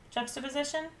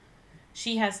juxtaposition.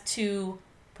 She has 2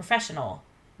 professional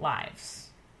lives.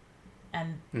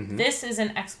 And this is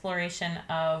an exploration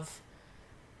of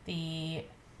the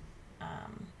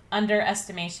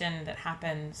underestimation that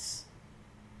happens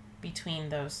between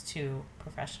those 2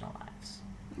 professional lives.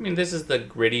 I mean, this is the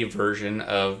gritty version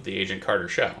of the Agent Carter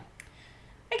show.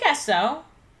 I guess so.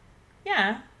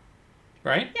 Yeah.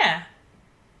 Right? Yeah.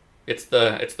 It's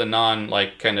the non,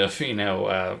 like, kind of, you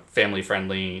know, family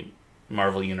friendly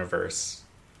Marvel Universe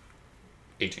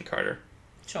Agent Carter.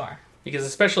 Sure. Because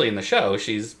especially in the show,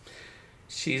 she's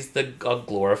a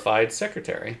glorified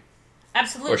secretary.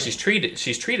 Absolutely. Or she's treated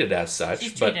as such.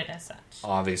 She's treated as such.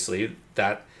 Obviously,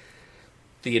 that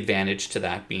the advantage to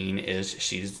that being is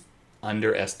she's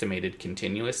underestimated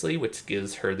continuously, which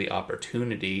gives her the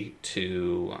opportunity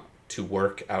to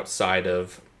work outside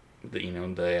of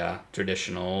the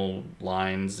traditional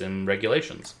lines and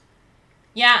regulations.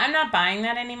 Yeah, I'm not buying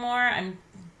that anymore. I'm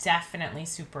definitely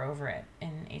super over it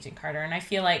in Agent Carter, and I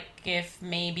feel like if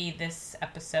maybe this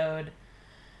episode,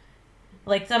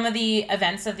 like some of the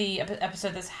events of the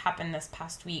episode that's happened this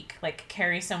past week, like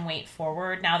carry some weight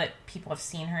forward now that people have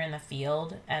seen her in the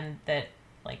field and that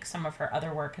like some of her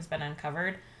other work has been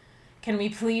uncovered. Can we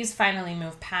please finally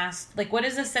move past like what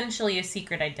is essentially a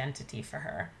secret identity for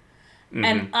her? Mm-hmm.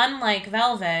 And unlike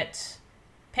Velvet,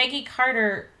 Peggy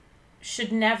Carter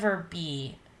should never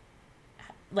be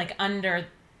like under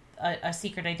a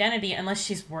secret identity unless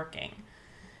she's working.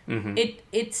 Mm-hmm. It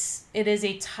is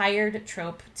a tired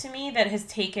trope to me that has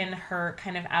taken her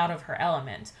kind of out of her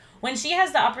element. When she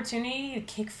has the opportunity to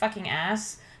kick fucking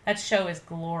ass, that show is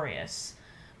glorious.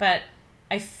 But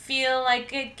I feel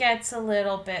like it gets a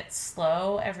little bit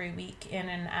slow every week in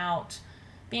and out,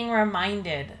 being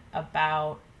reminded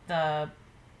about the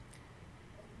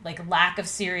like lack of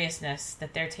seriousness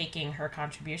that they're taking her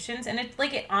contributions, and it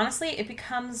honestly it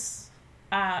becomes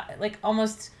like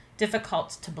almost difficult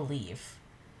to believe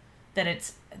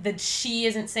that she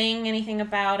isn't saying anything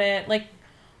about it. Like,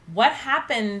 what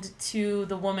happened to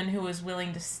the woman who was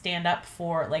willing to stand up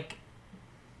for like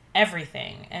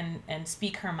everything and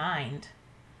speak her mind?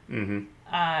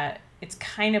 Mm-hmm. It's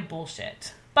kind of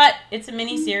bullshit, but it's a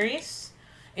miniseries.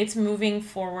 It's moving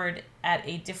forward at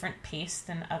a different pace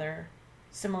than other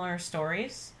similar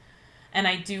stories, and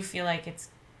I do feel like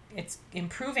it's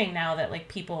improving now that like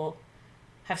people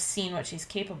have seen what she's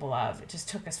capable of. It just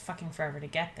took us fucking forever to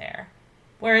get there.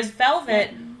 Whereas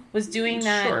Velvet was doing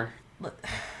that. Sure.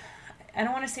 I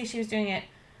don't want to say she was doing it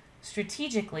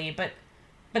strategically, but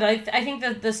I think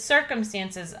that the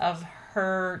circumstances of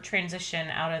her transition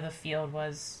out of the field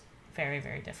was very,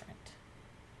 very different.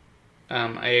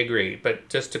 I agree, but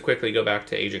just to quickly go back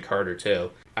to Agent Carter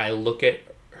too, I look at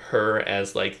her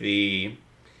as like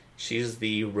she's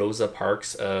the Rosa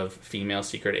Parks of female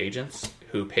secret agents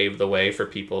who paved the way for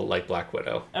people like Black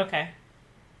Widow. Okay.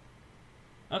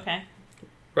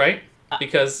 Right?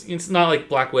 Because it's not like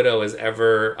Black Widow is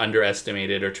ever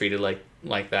underestimated or treated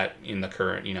like that in the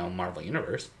current, Marvel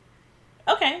Universe.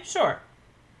 Okay, sure.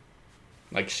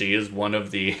 Like, she is one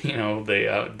of the,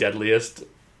 the deadliest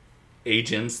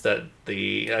agents that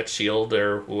that SHIELD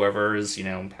or whoever is,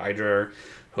 Hydra or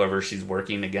whoever she's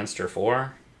working against her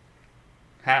for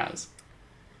has.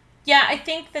 Yeah, I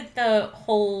think that the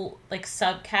whole, like,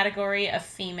 subcategory of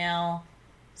female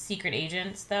secret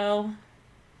agents, though,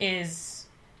 is,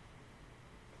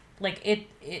 like, it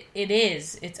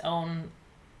is its own,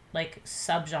 like,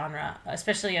 subgenre,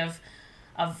 especially of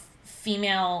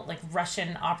female, like,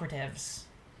 Russian operatives.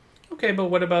 Okay, but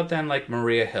what about then, like,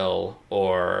 Maria Hill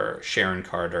or Sharon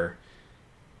Carter?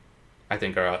 I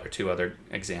think are two other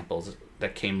examples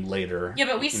that came later. Yeah,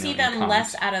 but we see them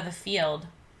less out of the field.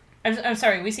 I'm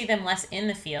sorry, we see them less in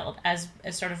the field as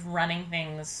sort of running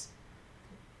things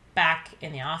back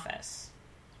in the office.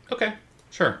 Okay,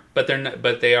 sure, but they're not,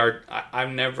 but they are. I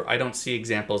don't see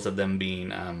examples of them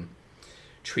being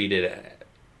treated,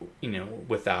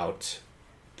 without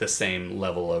the same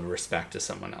level of respect as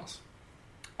someone else.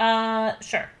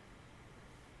 Sure.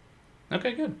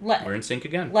 Okay, good. We're in sync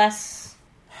again. Less.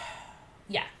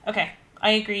 Yeah. Okay,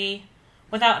 I agree.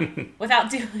 Without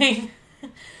doing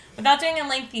a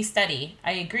lengthy study,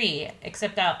 I agree.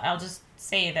 Except I'll just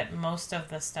say that most of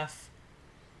the stuff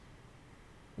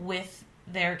with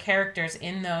their characters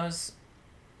in those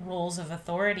roles of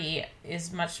authority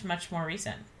is much, much more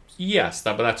recent. Yes,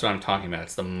 but that's what I'm talking about.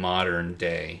 It's the modern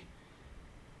day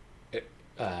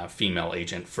female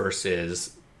agent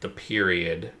versus the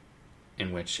period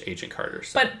in which Agent Carter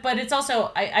started. But it's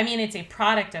also, I mean, it's a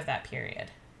product of that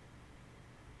period.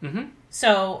 Mm-hmm.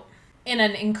 So, in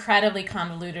an incredibly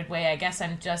convoluted way, I guess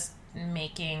I'm just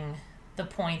making the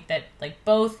point that, like,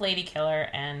 both Lady Killer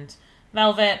and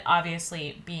Velvet,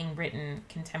 obviously being written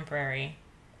contemporary,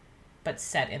 but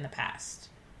set in the past.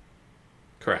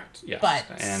 Correct, yes. But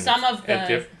and some of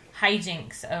the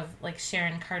hijinks of, like,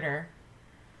 Sharon Carter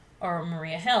or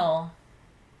Maria Hill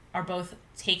are both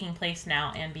taking place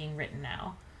now and being written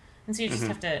now. And so you just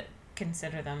have to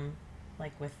consider them,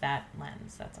 like, with that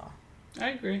lens, that's all.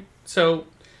 I agree. So,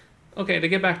 okay, to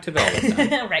get back to Velvet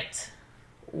then. Right.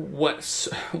 what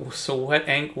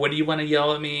do you want to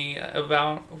yell at me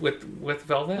about with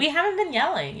Velvet? We haven't been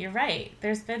yelling. You're right.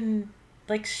 There's been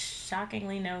like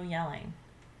shockingly no yelling.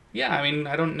 Yeah, I mean,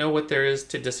 I don't know what there is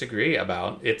to disagree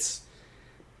about.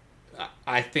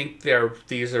 I think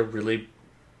these are really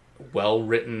well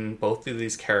written. Both of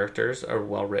these characters are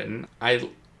well written.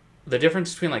 The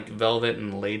difference between like Velvet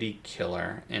and Lady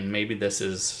Killer, and maybe this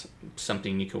is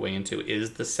something you could weigh into,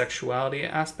 is the sexuality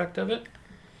aspect of it.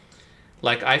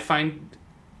 Like I find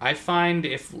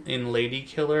if in Lady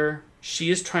Killer, she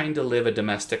is trying to live a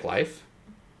domestic life,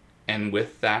 and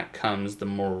with that comes the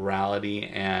morality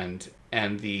and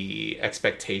the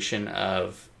expectation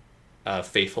of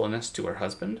faithfulness to her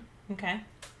husband. Okay.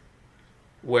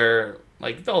 Where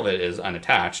like Velvet is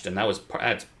unattached, and that's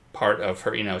part of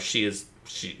her. You know, she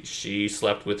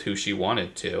slept with who she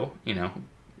wanted to. You know,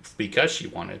 because she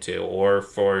wanted to, or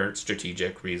for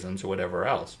strategic reasons, or whatever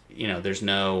else. You know, there's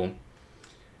no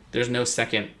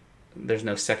second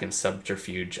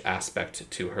subterfuge aspect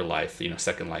to her life. You know,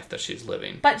 second life that she's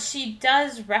living. But she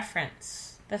does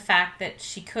reference the fact that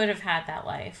she could have had that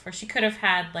life, or she could have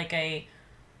had like a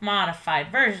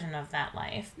modified version of that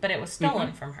life, but it was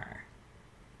stolen from her.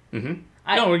 Mm-hmm.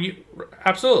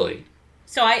 Absolutely.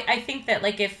 So I think that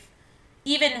like if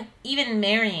even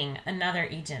marrying another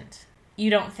agent, you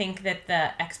don't think that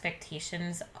the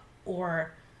expectations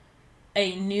or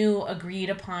a new agreed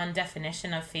upon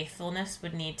definition of faithfulness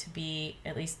would need to be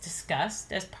at least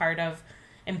discussed as part of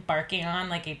embarking on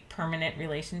like a permanent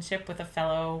relationship with a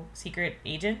fellow secret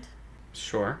agent?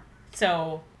 Sure.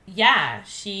 So yeah,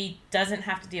 she doesn't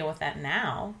have to deal with that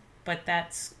now, but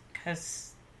that's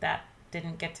because that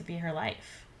didn't get to be her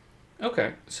life.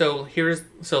 Okay, so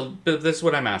this is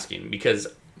what I'm asking, because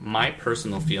my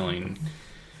personal feeling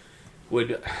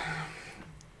would,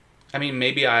 I mean,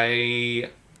 I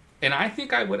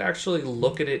think I would actually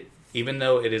look at it, even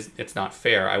though it's not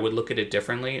fair, I would look at it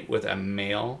differently with a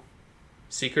male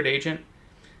secret agent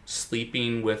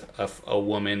sleeping with a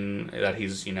woman that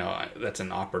he's, you know, that's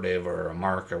an operative or a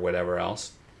mark or whatever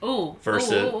else. Ooh,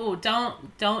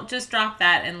 don't just drop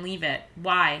that and leave it.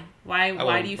 Why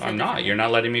do you feel I'm not. You're not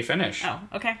letting me finish. Oh,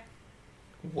 okay.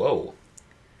 Whoa.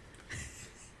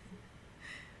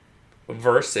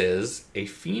 Versus a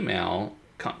female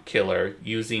killer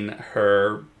using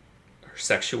her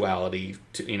sexuality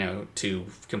to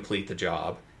complete the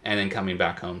job, and then coming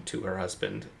back home to her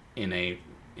husband in a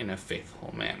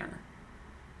faithful manner.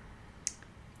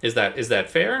 Is that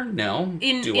fair? No.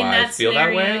 Do I feel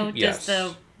that way? Yes.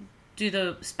 Do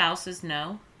the spouses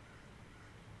know?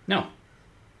 No.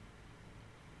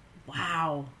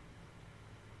 Wow.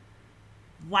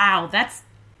 That's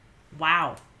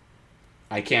wow.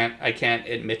 I can't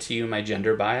admit to you my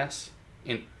gender bias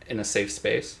in a safe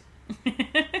space.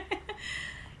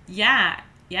 Yeah,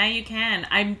 you can.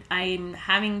 I'm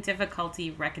having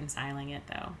difficulty reconciling it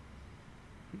though.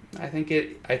 I think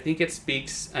it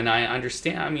speaks, and I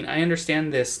understand. I mean, I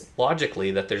understand this logically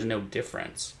that there's no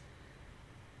difference,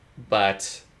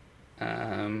 but I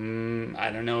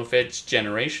don't know if it's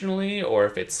generationally or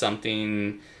if it's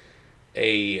something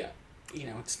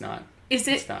it's not. Is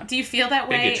it? Not do you feel that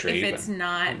way bigotry, if it's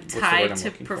not tied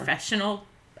to professional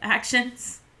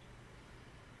actions?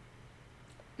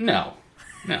 No.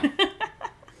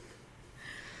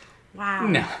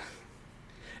 Wow.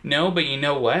 No, but you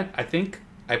know what? I think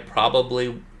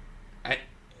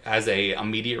as a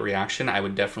immediate reaction, I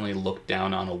would definitely look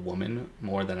down on a woman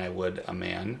more than I would a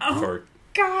man for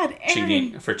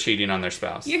cheating on their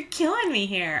spouse. You're killing me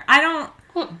here. I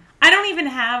don't even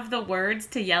have the words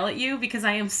to yell at you because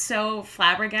I am so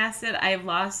flabbergasted. I have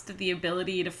lost the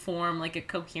ability to form like a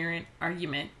coherent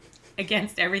argument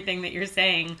against everything that you're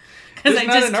saying because I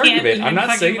just can't even I'm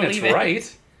not saying it's it.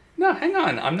 right. No, hang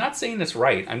on. I'm not saying it's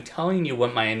right. I'm telling you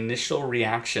what my initial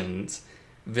reactions,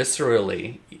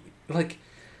 viscerally, like.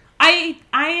 I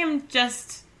am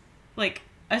just like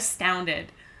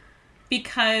astounded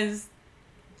because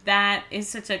that is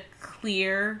such a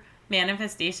clear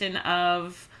manifestation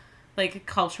of like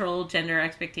cultural gender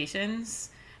expectations,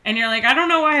 and you're like, I don't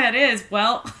know why that is.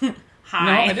 Well, hi.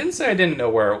 No, I didn't say I didn't know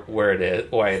where it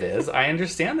is, why it is. I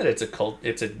understand that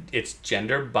it's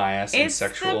gender bias and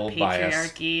sexual the bias.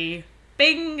 Patriarchy.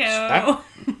 Bingo.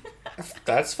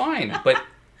 That's fine, but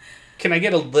can I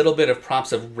get a little bit of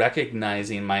prompts of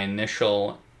recognizing my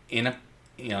initial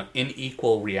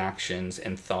unequal reactions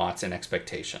and thoughts and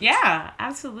expectations? Yeah,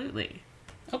 absolutely.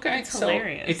 Okay, it's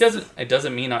hilarious. It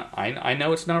doesn't mean I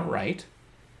know it's not right,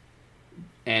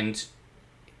 and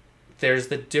there's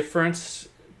the difference.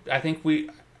 I think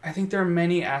there are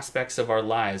many aspects of our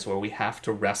lives where we have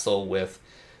to wrestle with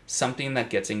something that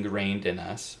gets ingrained in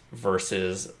us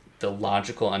versus the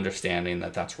logical understanding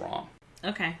that that's wrong.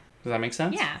 Okay. Does that make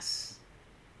sense? Yes.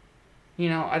 You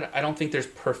know, I don't think there's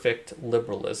perfect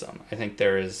liberalism. I think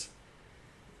there is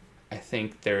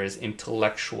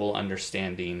intellectual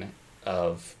understanding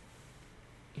of,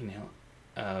 you know,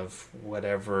 of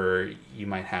whatever you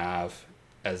might have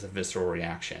as a visceral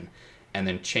reaction, and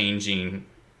then changing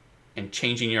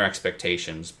your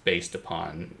expectations based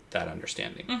upon that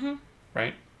understanding. Mm-hmm.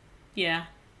 Right? Yeah.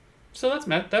 So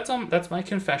that's my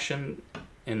confession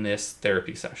in this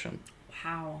therapy session.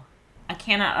 Wow. I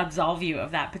cannot absolve you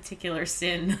of that particular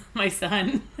sin, my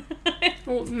son.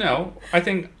 Well, no, I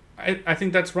think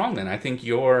that's wrong. Then I think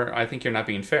you're not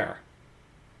being fair.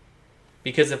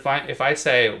 Because if I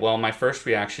say, well, my first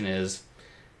reaction is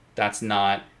that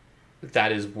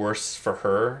is worse for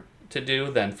her to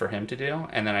do than for him to do,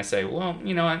 and then I say, well,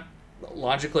 you know what,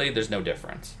 logically there's no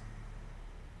difference.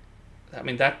 I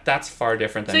mean, that's far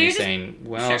different than me saying,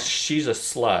 well, sure, she's a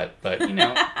slut, but you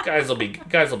know, guys will be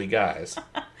guys.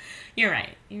 You're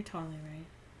right. You're totally right.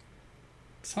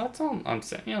 So that's all I'm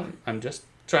saying. You know,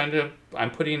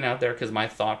 I'm putting it out there because my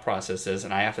thought process is,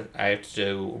 and I have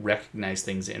to recognize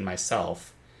things in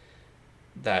myself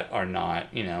that are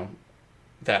not, you know,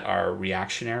 that are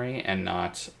reactionary and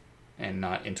not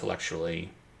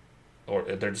intellectually, or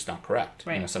they're just not correct.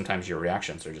 Right. You know, sometimes your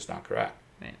reactions are just not correct.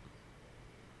 Right.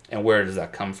 And where does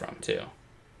that come from too?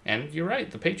 And you're right,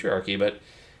 the patriarchy, but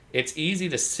it's easy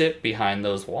to sit behind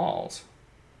those walls.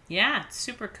 Yeah, it's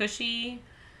super cushy.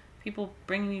 People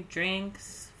bringing you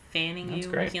drinks, fanning That's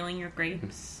you, great. peeling your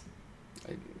grapes.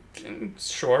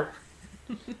 Sure.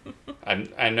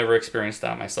 I never experienced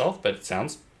that myself, but it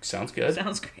sounds good.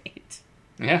 Sounds great.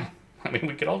 Yeah. I mean,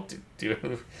 we could all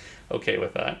do okay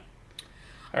with that.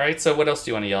 All right, so what else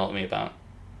do you want to yell at me about?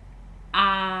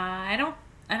 I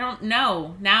don't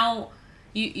know. Now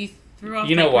you threw off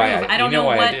you know my why groove. I don't know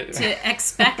what to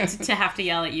expect to have to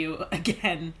yell at you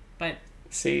again, but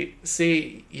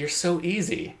See, you're so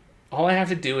easy. All I have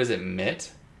to do is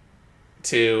admit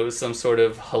to some sort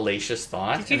of hellacious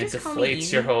thought, and it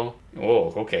deflates your whole...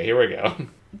 Oh, okay, here we go.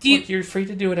 Look, you're free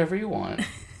to do whatever you want.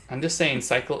 I'm just saying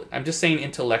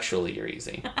intellectually you're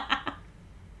easy.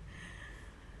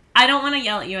 I don't want to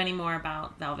yell at you anymore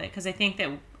about Velvet, because I think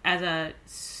that as a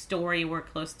story we're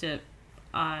close to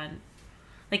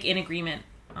in agreement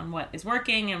on what is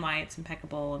working and why it's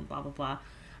impeccable and blah blah blah.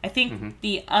 I think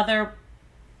the other,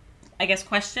 I guess,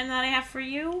 question that I have for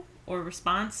you or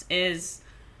response is,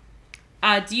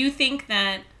 do you think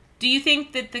that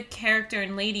the character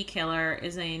in Lady Killer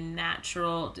is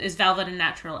Velvet a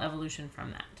natural evolution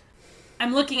from that?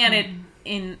 I'm looking at it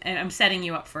and I'm setting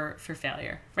you up for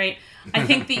failure, right? I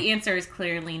think the answer is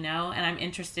clearly no, and I'm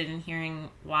interested in hearing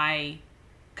why,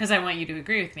 because I want you to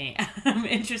agree with me. I'm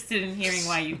interested in hearing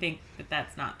why you think that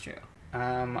that's not true.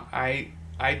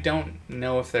 I don't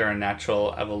know if they're a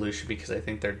natural evolution, because I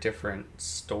think they're different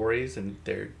stories and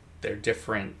they're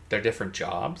different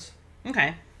jobs.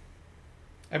 Okay.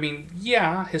 I mean,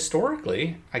 yeah,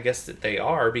 historically, I guess that they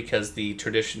are, because the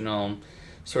traditional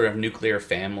sort of nuclear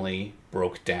family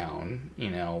broke down. You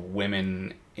know,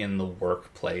 women in the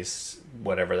workplace,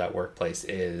 whatever that workplace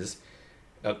is,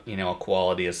 you know,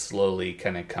 equality is slowly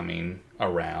kind of coming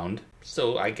around.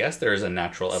 So I guess there's a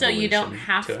natural evolution. So you don't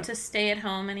have to stay at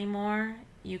home anymore?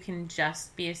 You can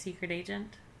just be a secret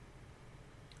agent?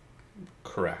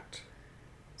 Correct.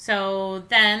 So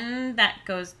then that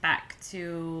goes back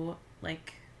to,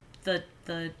 like, the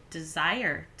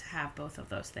desire to have both of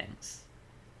those things.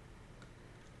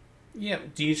 Yeah.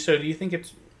 Do you think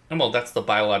it's... Well, that's the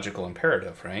biological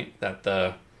imperative, right? That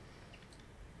the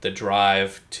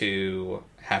drive to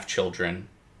have children,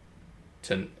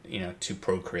 to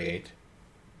procreate,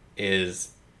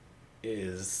 is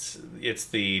it's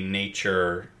the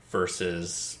nature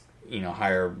versus, you know,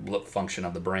 higher function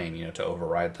of the brain, you know, to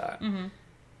override that. Mm-hmm.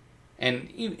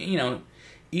 And, you know,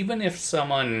 even if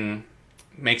someone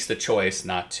makes the choice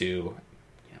not to,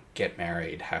 you know, get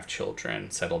married, have children,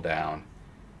 settle down,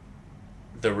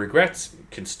 the regrets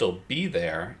can still be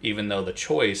there, even though the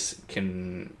choice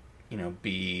can, you know,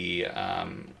 be...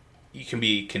 you can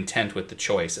be content with the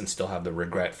choice and still have the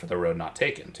regret for the road not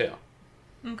taken, too.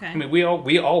 Okay. I mean, we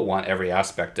all want every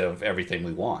aspect of everything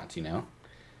we want, you know?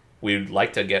 We'd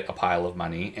like to get a pile of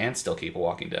money and still keep a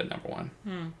Walking Dead #1.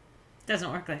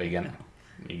 Doesn't work like that.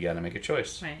 But you gotta make a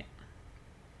choice. Right.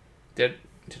 Did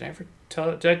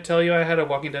I tell you I had a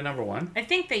Walking Dead #1? I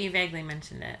think that you vaguely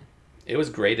mentioned it. It was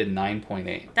graded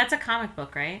 9.8. That's a comic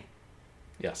book, right?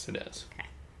 Yes, it is. Okay.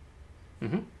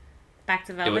 Mm-hmm. Back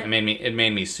to Velvet. It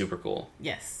made me super cool.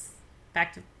 Yes.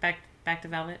 Back to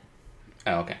Velvet.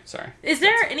 Oh, okay. Sorry. Is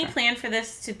there any plan for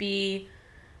this to be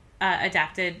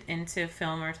adapted into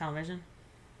film or television?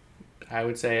 I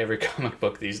would say every comic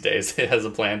book these days it has a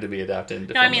plan to be adapted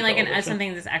into No, film I mean or like television.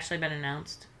 something that's actually been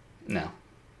announced. No.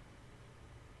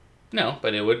 No,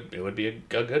 but it would be a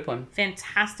good one.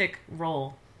 Fantastic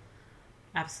role.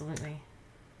 Absolutely.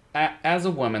 As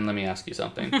a woman, let me ask you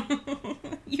something.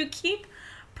 You keep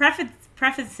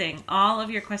prefacing all of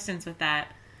your questions with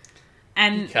that.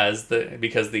 And because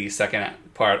the second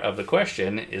part of the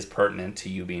question is pertinent to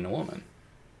you being a woman.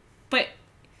 But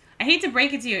I hate to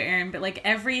break it to you, Aaron, but like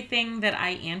everything that I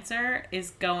answer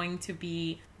is going to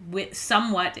be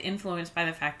somewhat influenced by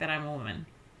the fact that I'm a woman.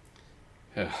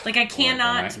 Like I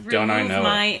cannot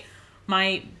remove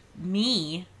my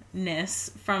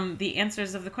me-ness from the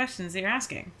answers of the questions that you're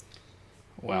asking.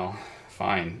 Well,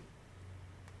 fine.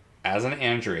 As an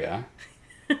Andrea,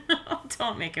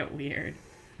 Don't make it weird.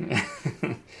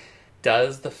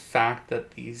 does the fact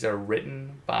that these are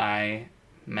written by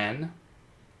men,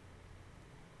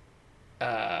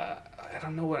 I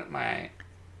don't know what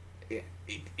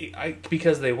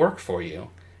because they work for you,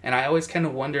 and I always kind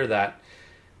of wonder that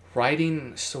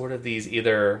writing sort of these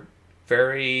either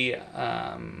very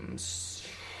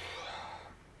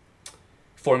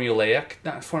formulaic,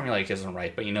 not formulaic isn't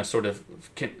right, but sort of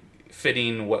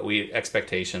fitting what we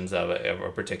expectations of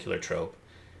a particular trope,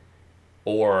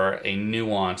 or a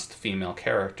nuanced female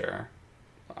character.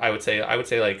 I would say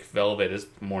like Velvet is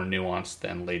more nuanced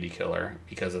than Lady Killer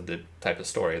because of the type of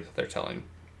story that they're telling.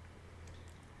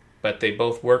 But they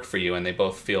both work for you, and they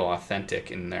both feel authentic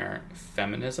in their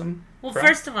feminism. Well, correct?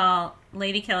 first of all,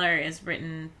 Lady Killer is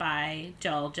written by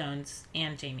Joel Jones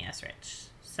and Jamie S. Rich.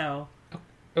 So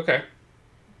Okay.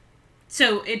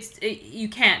 So you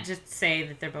can't just say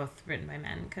that they're both written by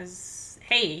men, because,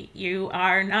 hey, you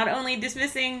are not only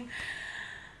dismissing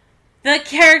the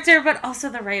character, but also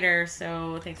the writer,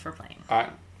 so thanks for playing.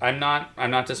 I'm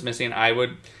not dismissing.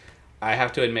 I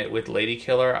have to admit, with Lady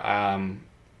Killer, and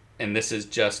this is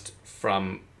just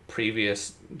from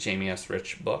previous Jamie S.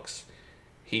 Rich books,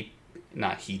 he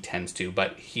tends to,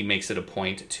 but he makes it a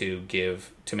point to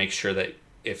make sure that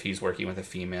if he's working with a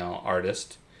female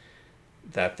artist,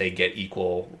 that they get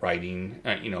equal writing,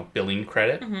 billing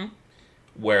credit. Mm-hmm.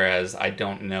 Whereas I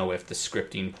don't know if the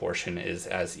scripting portion is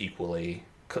as equally,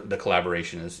 the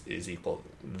collaboration is equal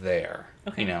there.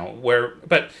 Okay.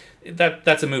 But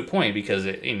that's a moot point, because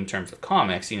in terms of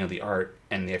comics, the art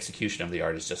and the execution of the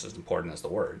art is just as important as the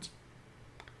words.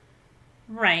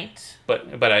 Right.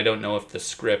 But I don't know if the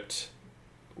script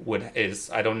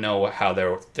I don't know how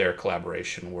their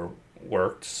collaboration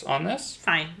worked on this.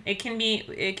 Fine. It can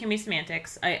be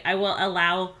semantics. I will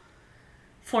allow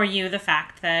for you the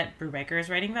fact that Brubaker is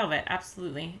writing Velvet.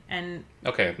 Absolutely. And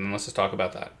okay, then let's just talk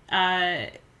about that.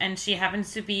 And she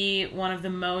happens to be one of the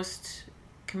most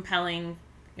compelling,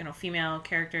 female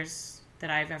characters that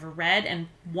I've ever read, and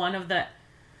one of the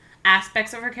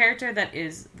aspects of her character that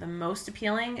is the most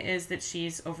appealing is that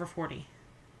she's over 40.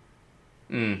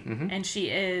 Mm-hmm. And she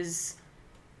is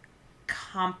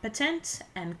competent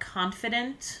and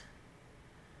confident,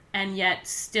 and yet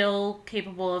still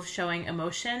capable of showing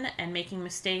emotion and making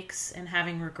mistakes and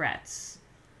having regrets.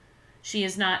 She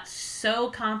is not so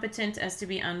competent as to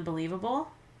be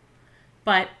unbelievable,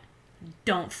 but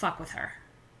don't fuck with her.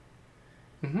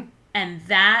 Mm-hmm. And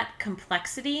that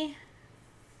complexity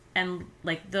and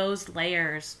like those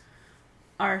layers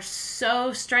are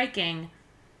so striking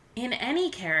in any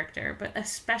character, but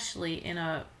especially in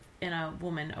a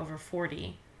woman over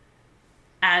 40,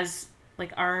 as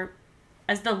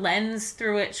the lens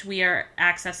through which we are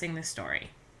accessing this story.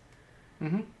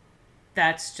 Mm-hmm.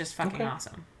 That's just fucking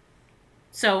awesome.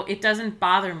 So it doesn't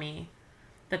bother me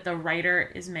that the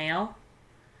writer is male,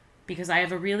 because I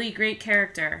have a really great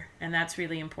character, and that's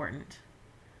really important.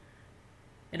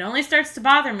 It only starts to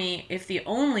bother me if the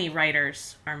only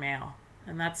writers are male,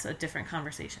 and that's a different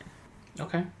conversation.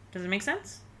 Okay. Does it make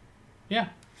sense? Yeah.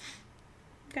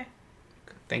 Okay.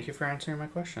 Thank you for answering my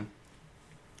question.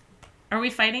 Are we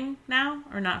fighting now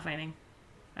or not fighting?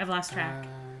 I've lost track.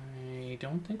 I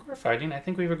don't think we're fighting. I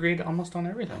think we've agreed almost on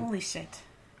everything. Holy shit.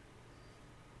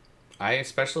 I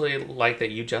especially like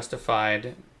that you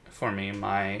justified for me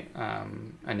my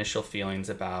initial feelings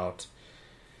about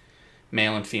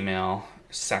male and female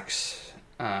sex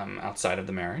outside of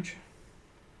the marriage.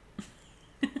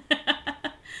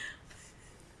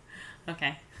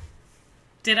 Okay.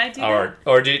 Did I do that?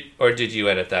 Or did you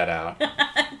edit that out?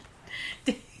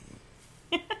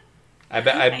 I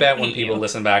bet when people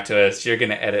listen back to us, you're going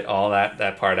to edit all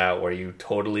that part out where you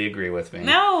totally agree with me.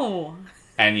 No.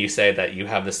 And you say that you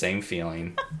have the same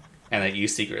feeling and that you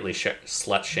secretly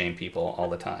slut shame people all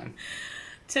the time.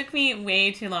 Took me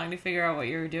way too long to figure out what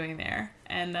you were doing there.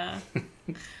 And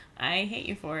I hate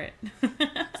you for it.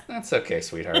 That's okay,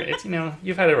 sweetheart. It's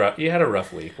you had a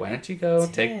rough week. Why don't you go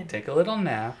take a little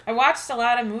nap? I watched a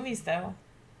lot of movies though.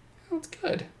 That's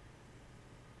good.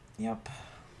 Yep.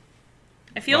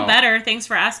 I feel better. Thanks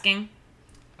for asking.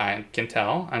 I can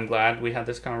tell. I'm glad we had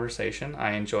this conversation.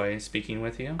 I enjoy speaking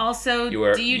with you. Also,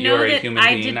 do you know that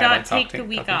I did not take the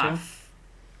week off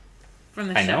from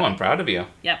the show? I know. I'm proud of you.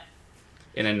 Yep.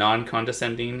 In a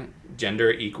non-condescending,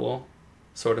 gender equal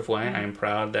sort of way, I am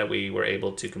proud that we were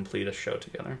able to complete a show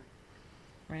together.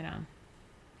 Right on.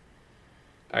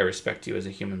 I respect you as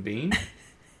a human being.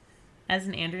 As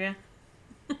an Andrea.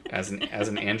 As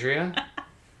an Andrea.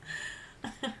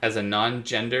 As a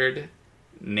non-gendered,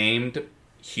 named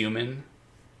human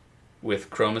with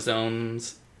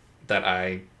chromosomes that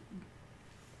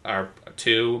are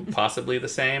two, possibly the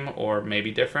same or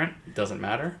maybe different. It doesn't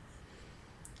matter.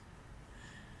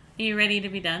 Are you ready to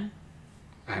be done?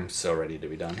 I'm so ready to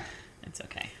be done. It's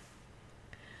okay.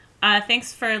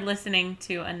 Thanks for listening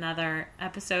to another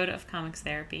episode of Comics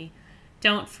Therapy.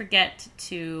 Don't forget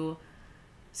to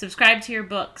subscribe to your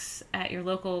books at your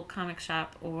local comic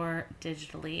shop or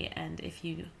digitally. And if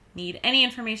you need any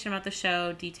information about the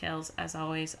show, details, as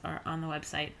always, are on the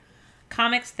website,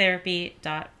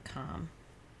 comicstherapy.com.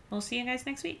 We'll see you guys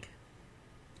next week.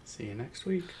 See you next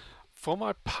week. For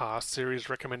my past series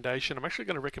recommendation, I'm actually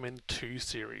going to recommend two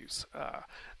series.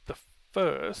 The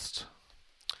first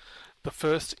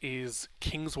is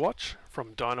King's Watch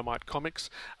from Dynamite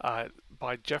Comics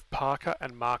by Jeff Parker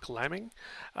and Mark Lamming.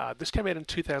 This came out in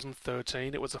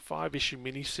 2013. It was a 5-issue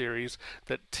miniseries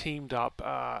that teamed up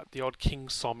the odd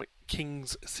King's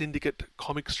Syndicate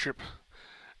comic strip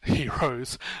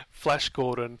heroes, Flash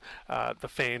Gordon, the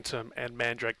Phantom, and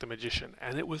Mandrake the Magician,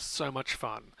 and it was so much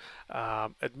fun.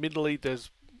 Admittedly, there's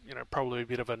probably a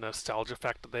bit of a nostalgia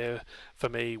factor there for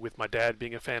me, with my dad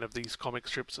being a fan of these comic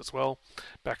strips as well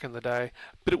back in the day,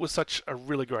 but it was such a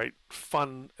really great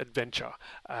fun adventure,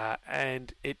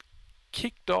 and it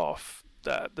kicked off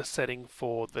the setting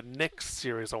for the next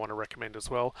series I want to recommend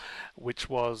as well, which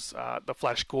was the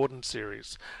Flash Gordon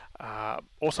series,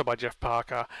 also by Jeff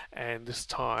Parker, and this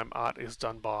time art is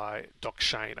done by Doc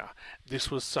Shaner. This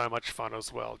was so much fun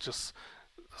as well, just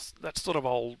that sort of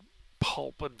old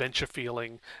pulp adventure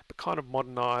feeling, but kind of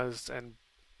modernized, and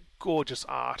gorgeous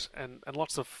art and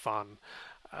lots of fun.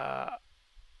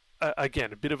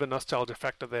 Again, a bit of a nostalgia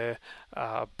factor there,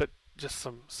 but just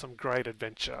some great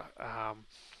adventure.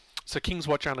 So King's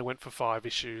Watch only went for 5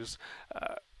 issues.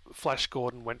 Flash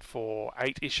Gordon went for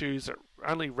 8 issues. It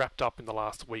only wrapped up in the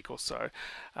last week or so.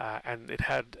 And it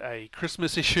had a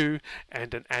Christmas issue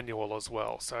and an annual as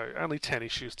well. So only 10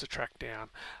 issues to track down.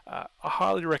 I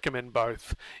highly recommend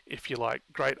both if you like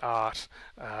great art,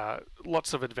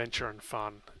 lots of adventure and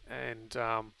fun. And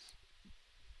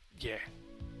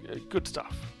good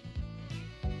stuff.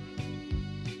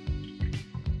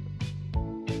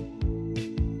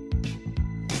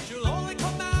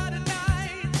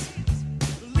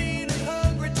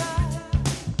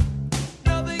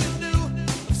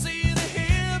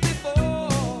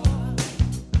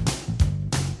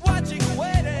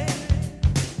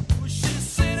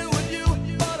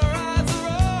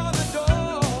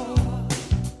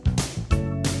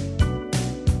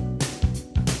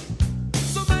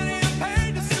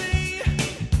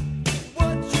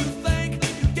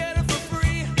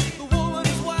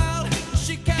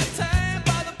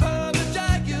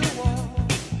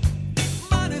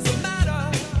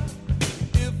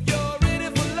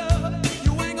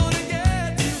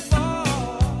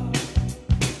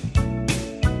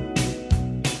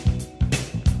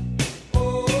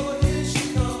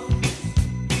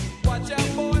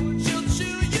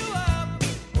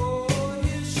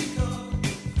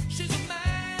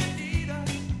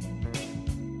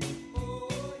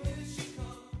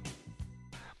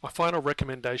 Final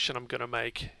recommendation I'm going to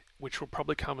make, which will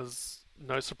probably come as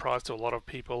no surprise to a lot of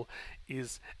people,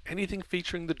 is anything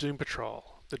featuring the Doom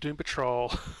Patrol. The Doom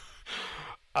Patrol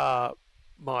are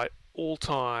my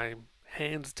all-time,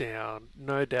 hands down,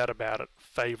 no doubt about it,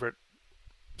 favourite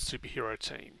superhero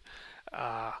team.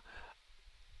 I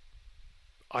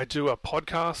do a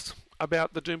podcast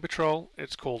about the Doom Patrol.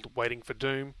 It's called Waiting for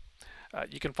Doom.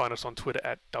 You can find us on Twitter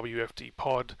at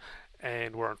WFDpod.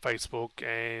 And we're on Facebook,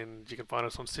 and you can find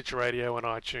us on Stitcher Radio and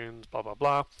iTunes, blah, blah,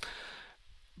 blah.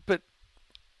 But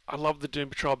I love the Doom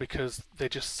Patrol because they're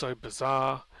just so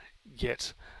bizarre,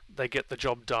 yet they get the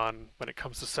job done when it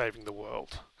comes to saving the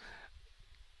world.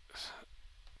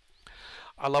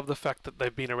 I love the fact that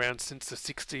they've been around since the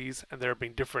 60s, and there have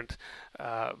been different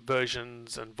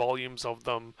versions and volumes of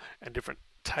them, and different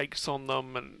takes on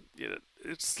them, and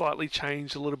it's slightly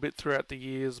changed a little bit throughout the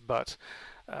years, but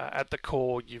At the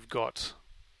core, you've got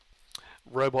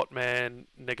Robot Man,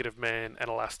 Negative Man, and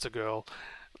Elastigirl,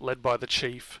 led by the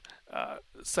Chief,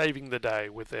 saving the day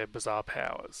with their bizarre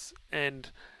powers.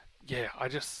 And yeah,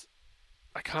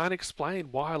 I can't explain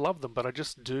why I love them, but I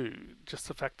just do. Just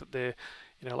the fact that they're,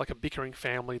 like a bickering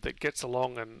family that gets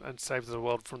along and saves the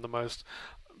world from the most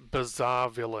bizarre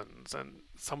villains, and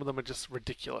some of them are just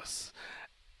ridiculous.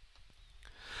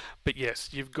 But yes,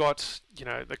 you've got,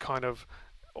 the kind of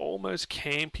almost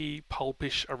campy,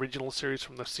 pulpish original series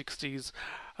from the 60s,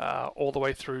 all the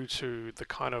way through to the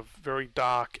kind of very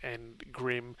dark and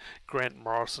grim Grant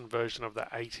Morrison version of the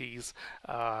 80s.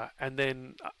 And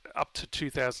then up to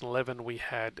 2011, we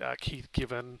had Keith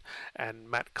Giffen and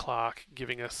Matt Clark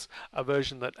giving us a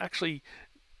version that actually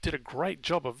did a great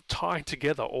job of tying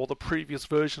together all the previous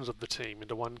versions of the team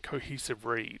into one cohesive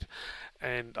read.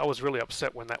 And I was really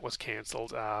upset when that was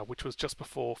cancelled, which was just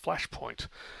before Flashpoint.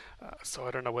 So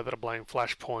I don't know whether to blame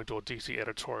Flashpoint or DC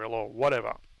editorial or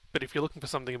whatever. But if you're looking for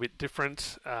something a bit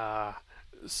different,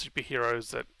 superheroes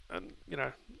that,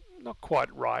 not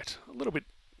quite right, a little bit,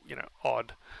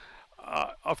 odd,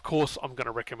 of course I'm going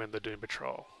to recommend the Doom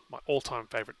Patrol, my all-time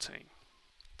favourite team.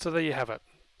 So there you have it.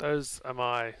 Those are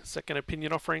my second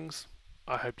opinion offerings.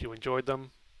 I hope you enjoyed them.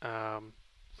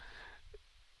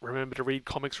 Remember to read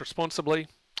comics responsibly.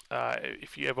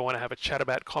 If you ever want to have a chat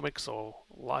about comics or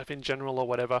life in general or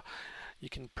whatever, you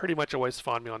can pretty much always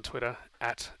find me on Twitter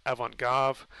at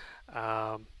AvantGarve.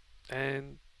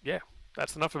 And yeah,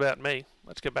 that's enough about me.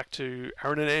 Let's get back to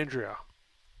Aaron and Andrea.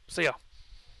 See ya.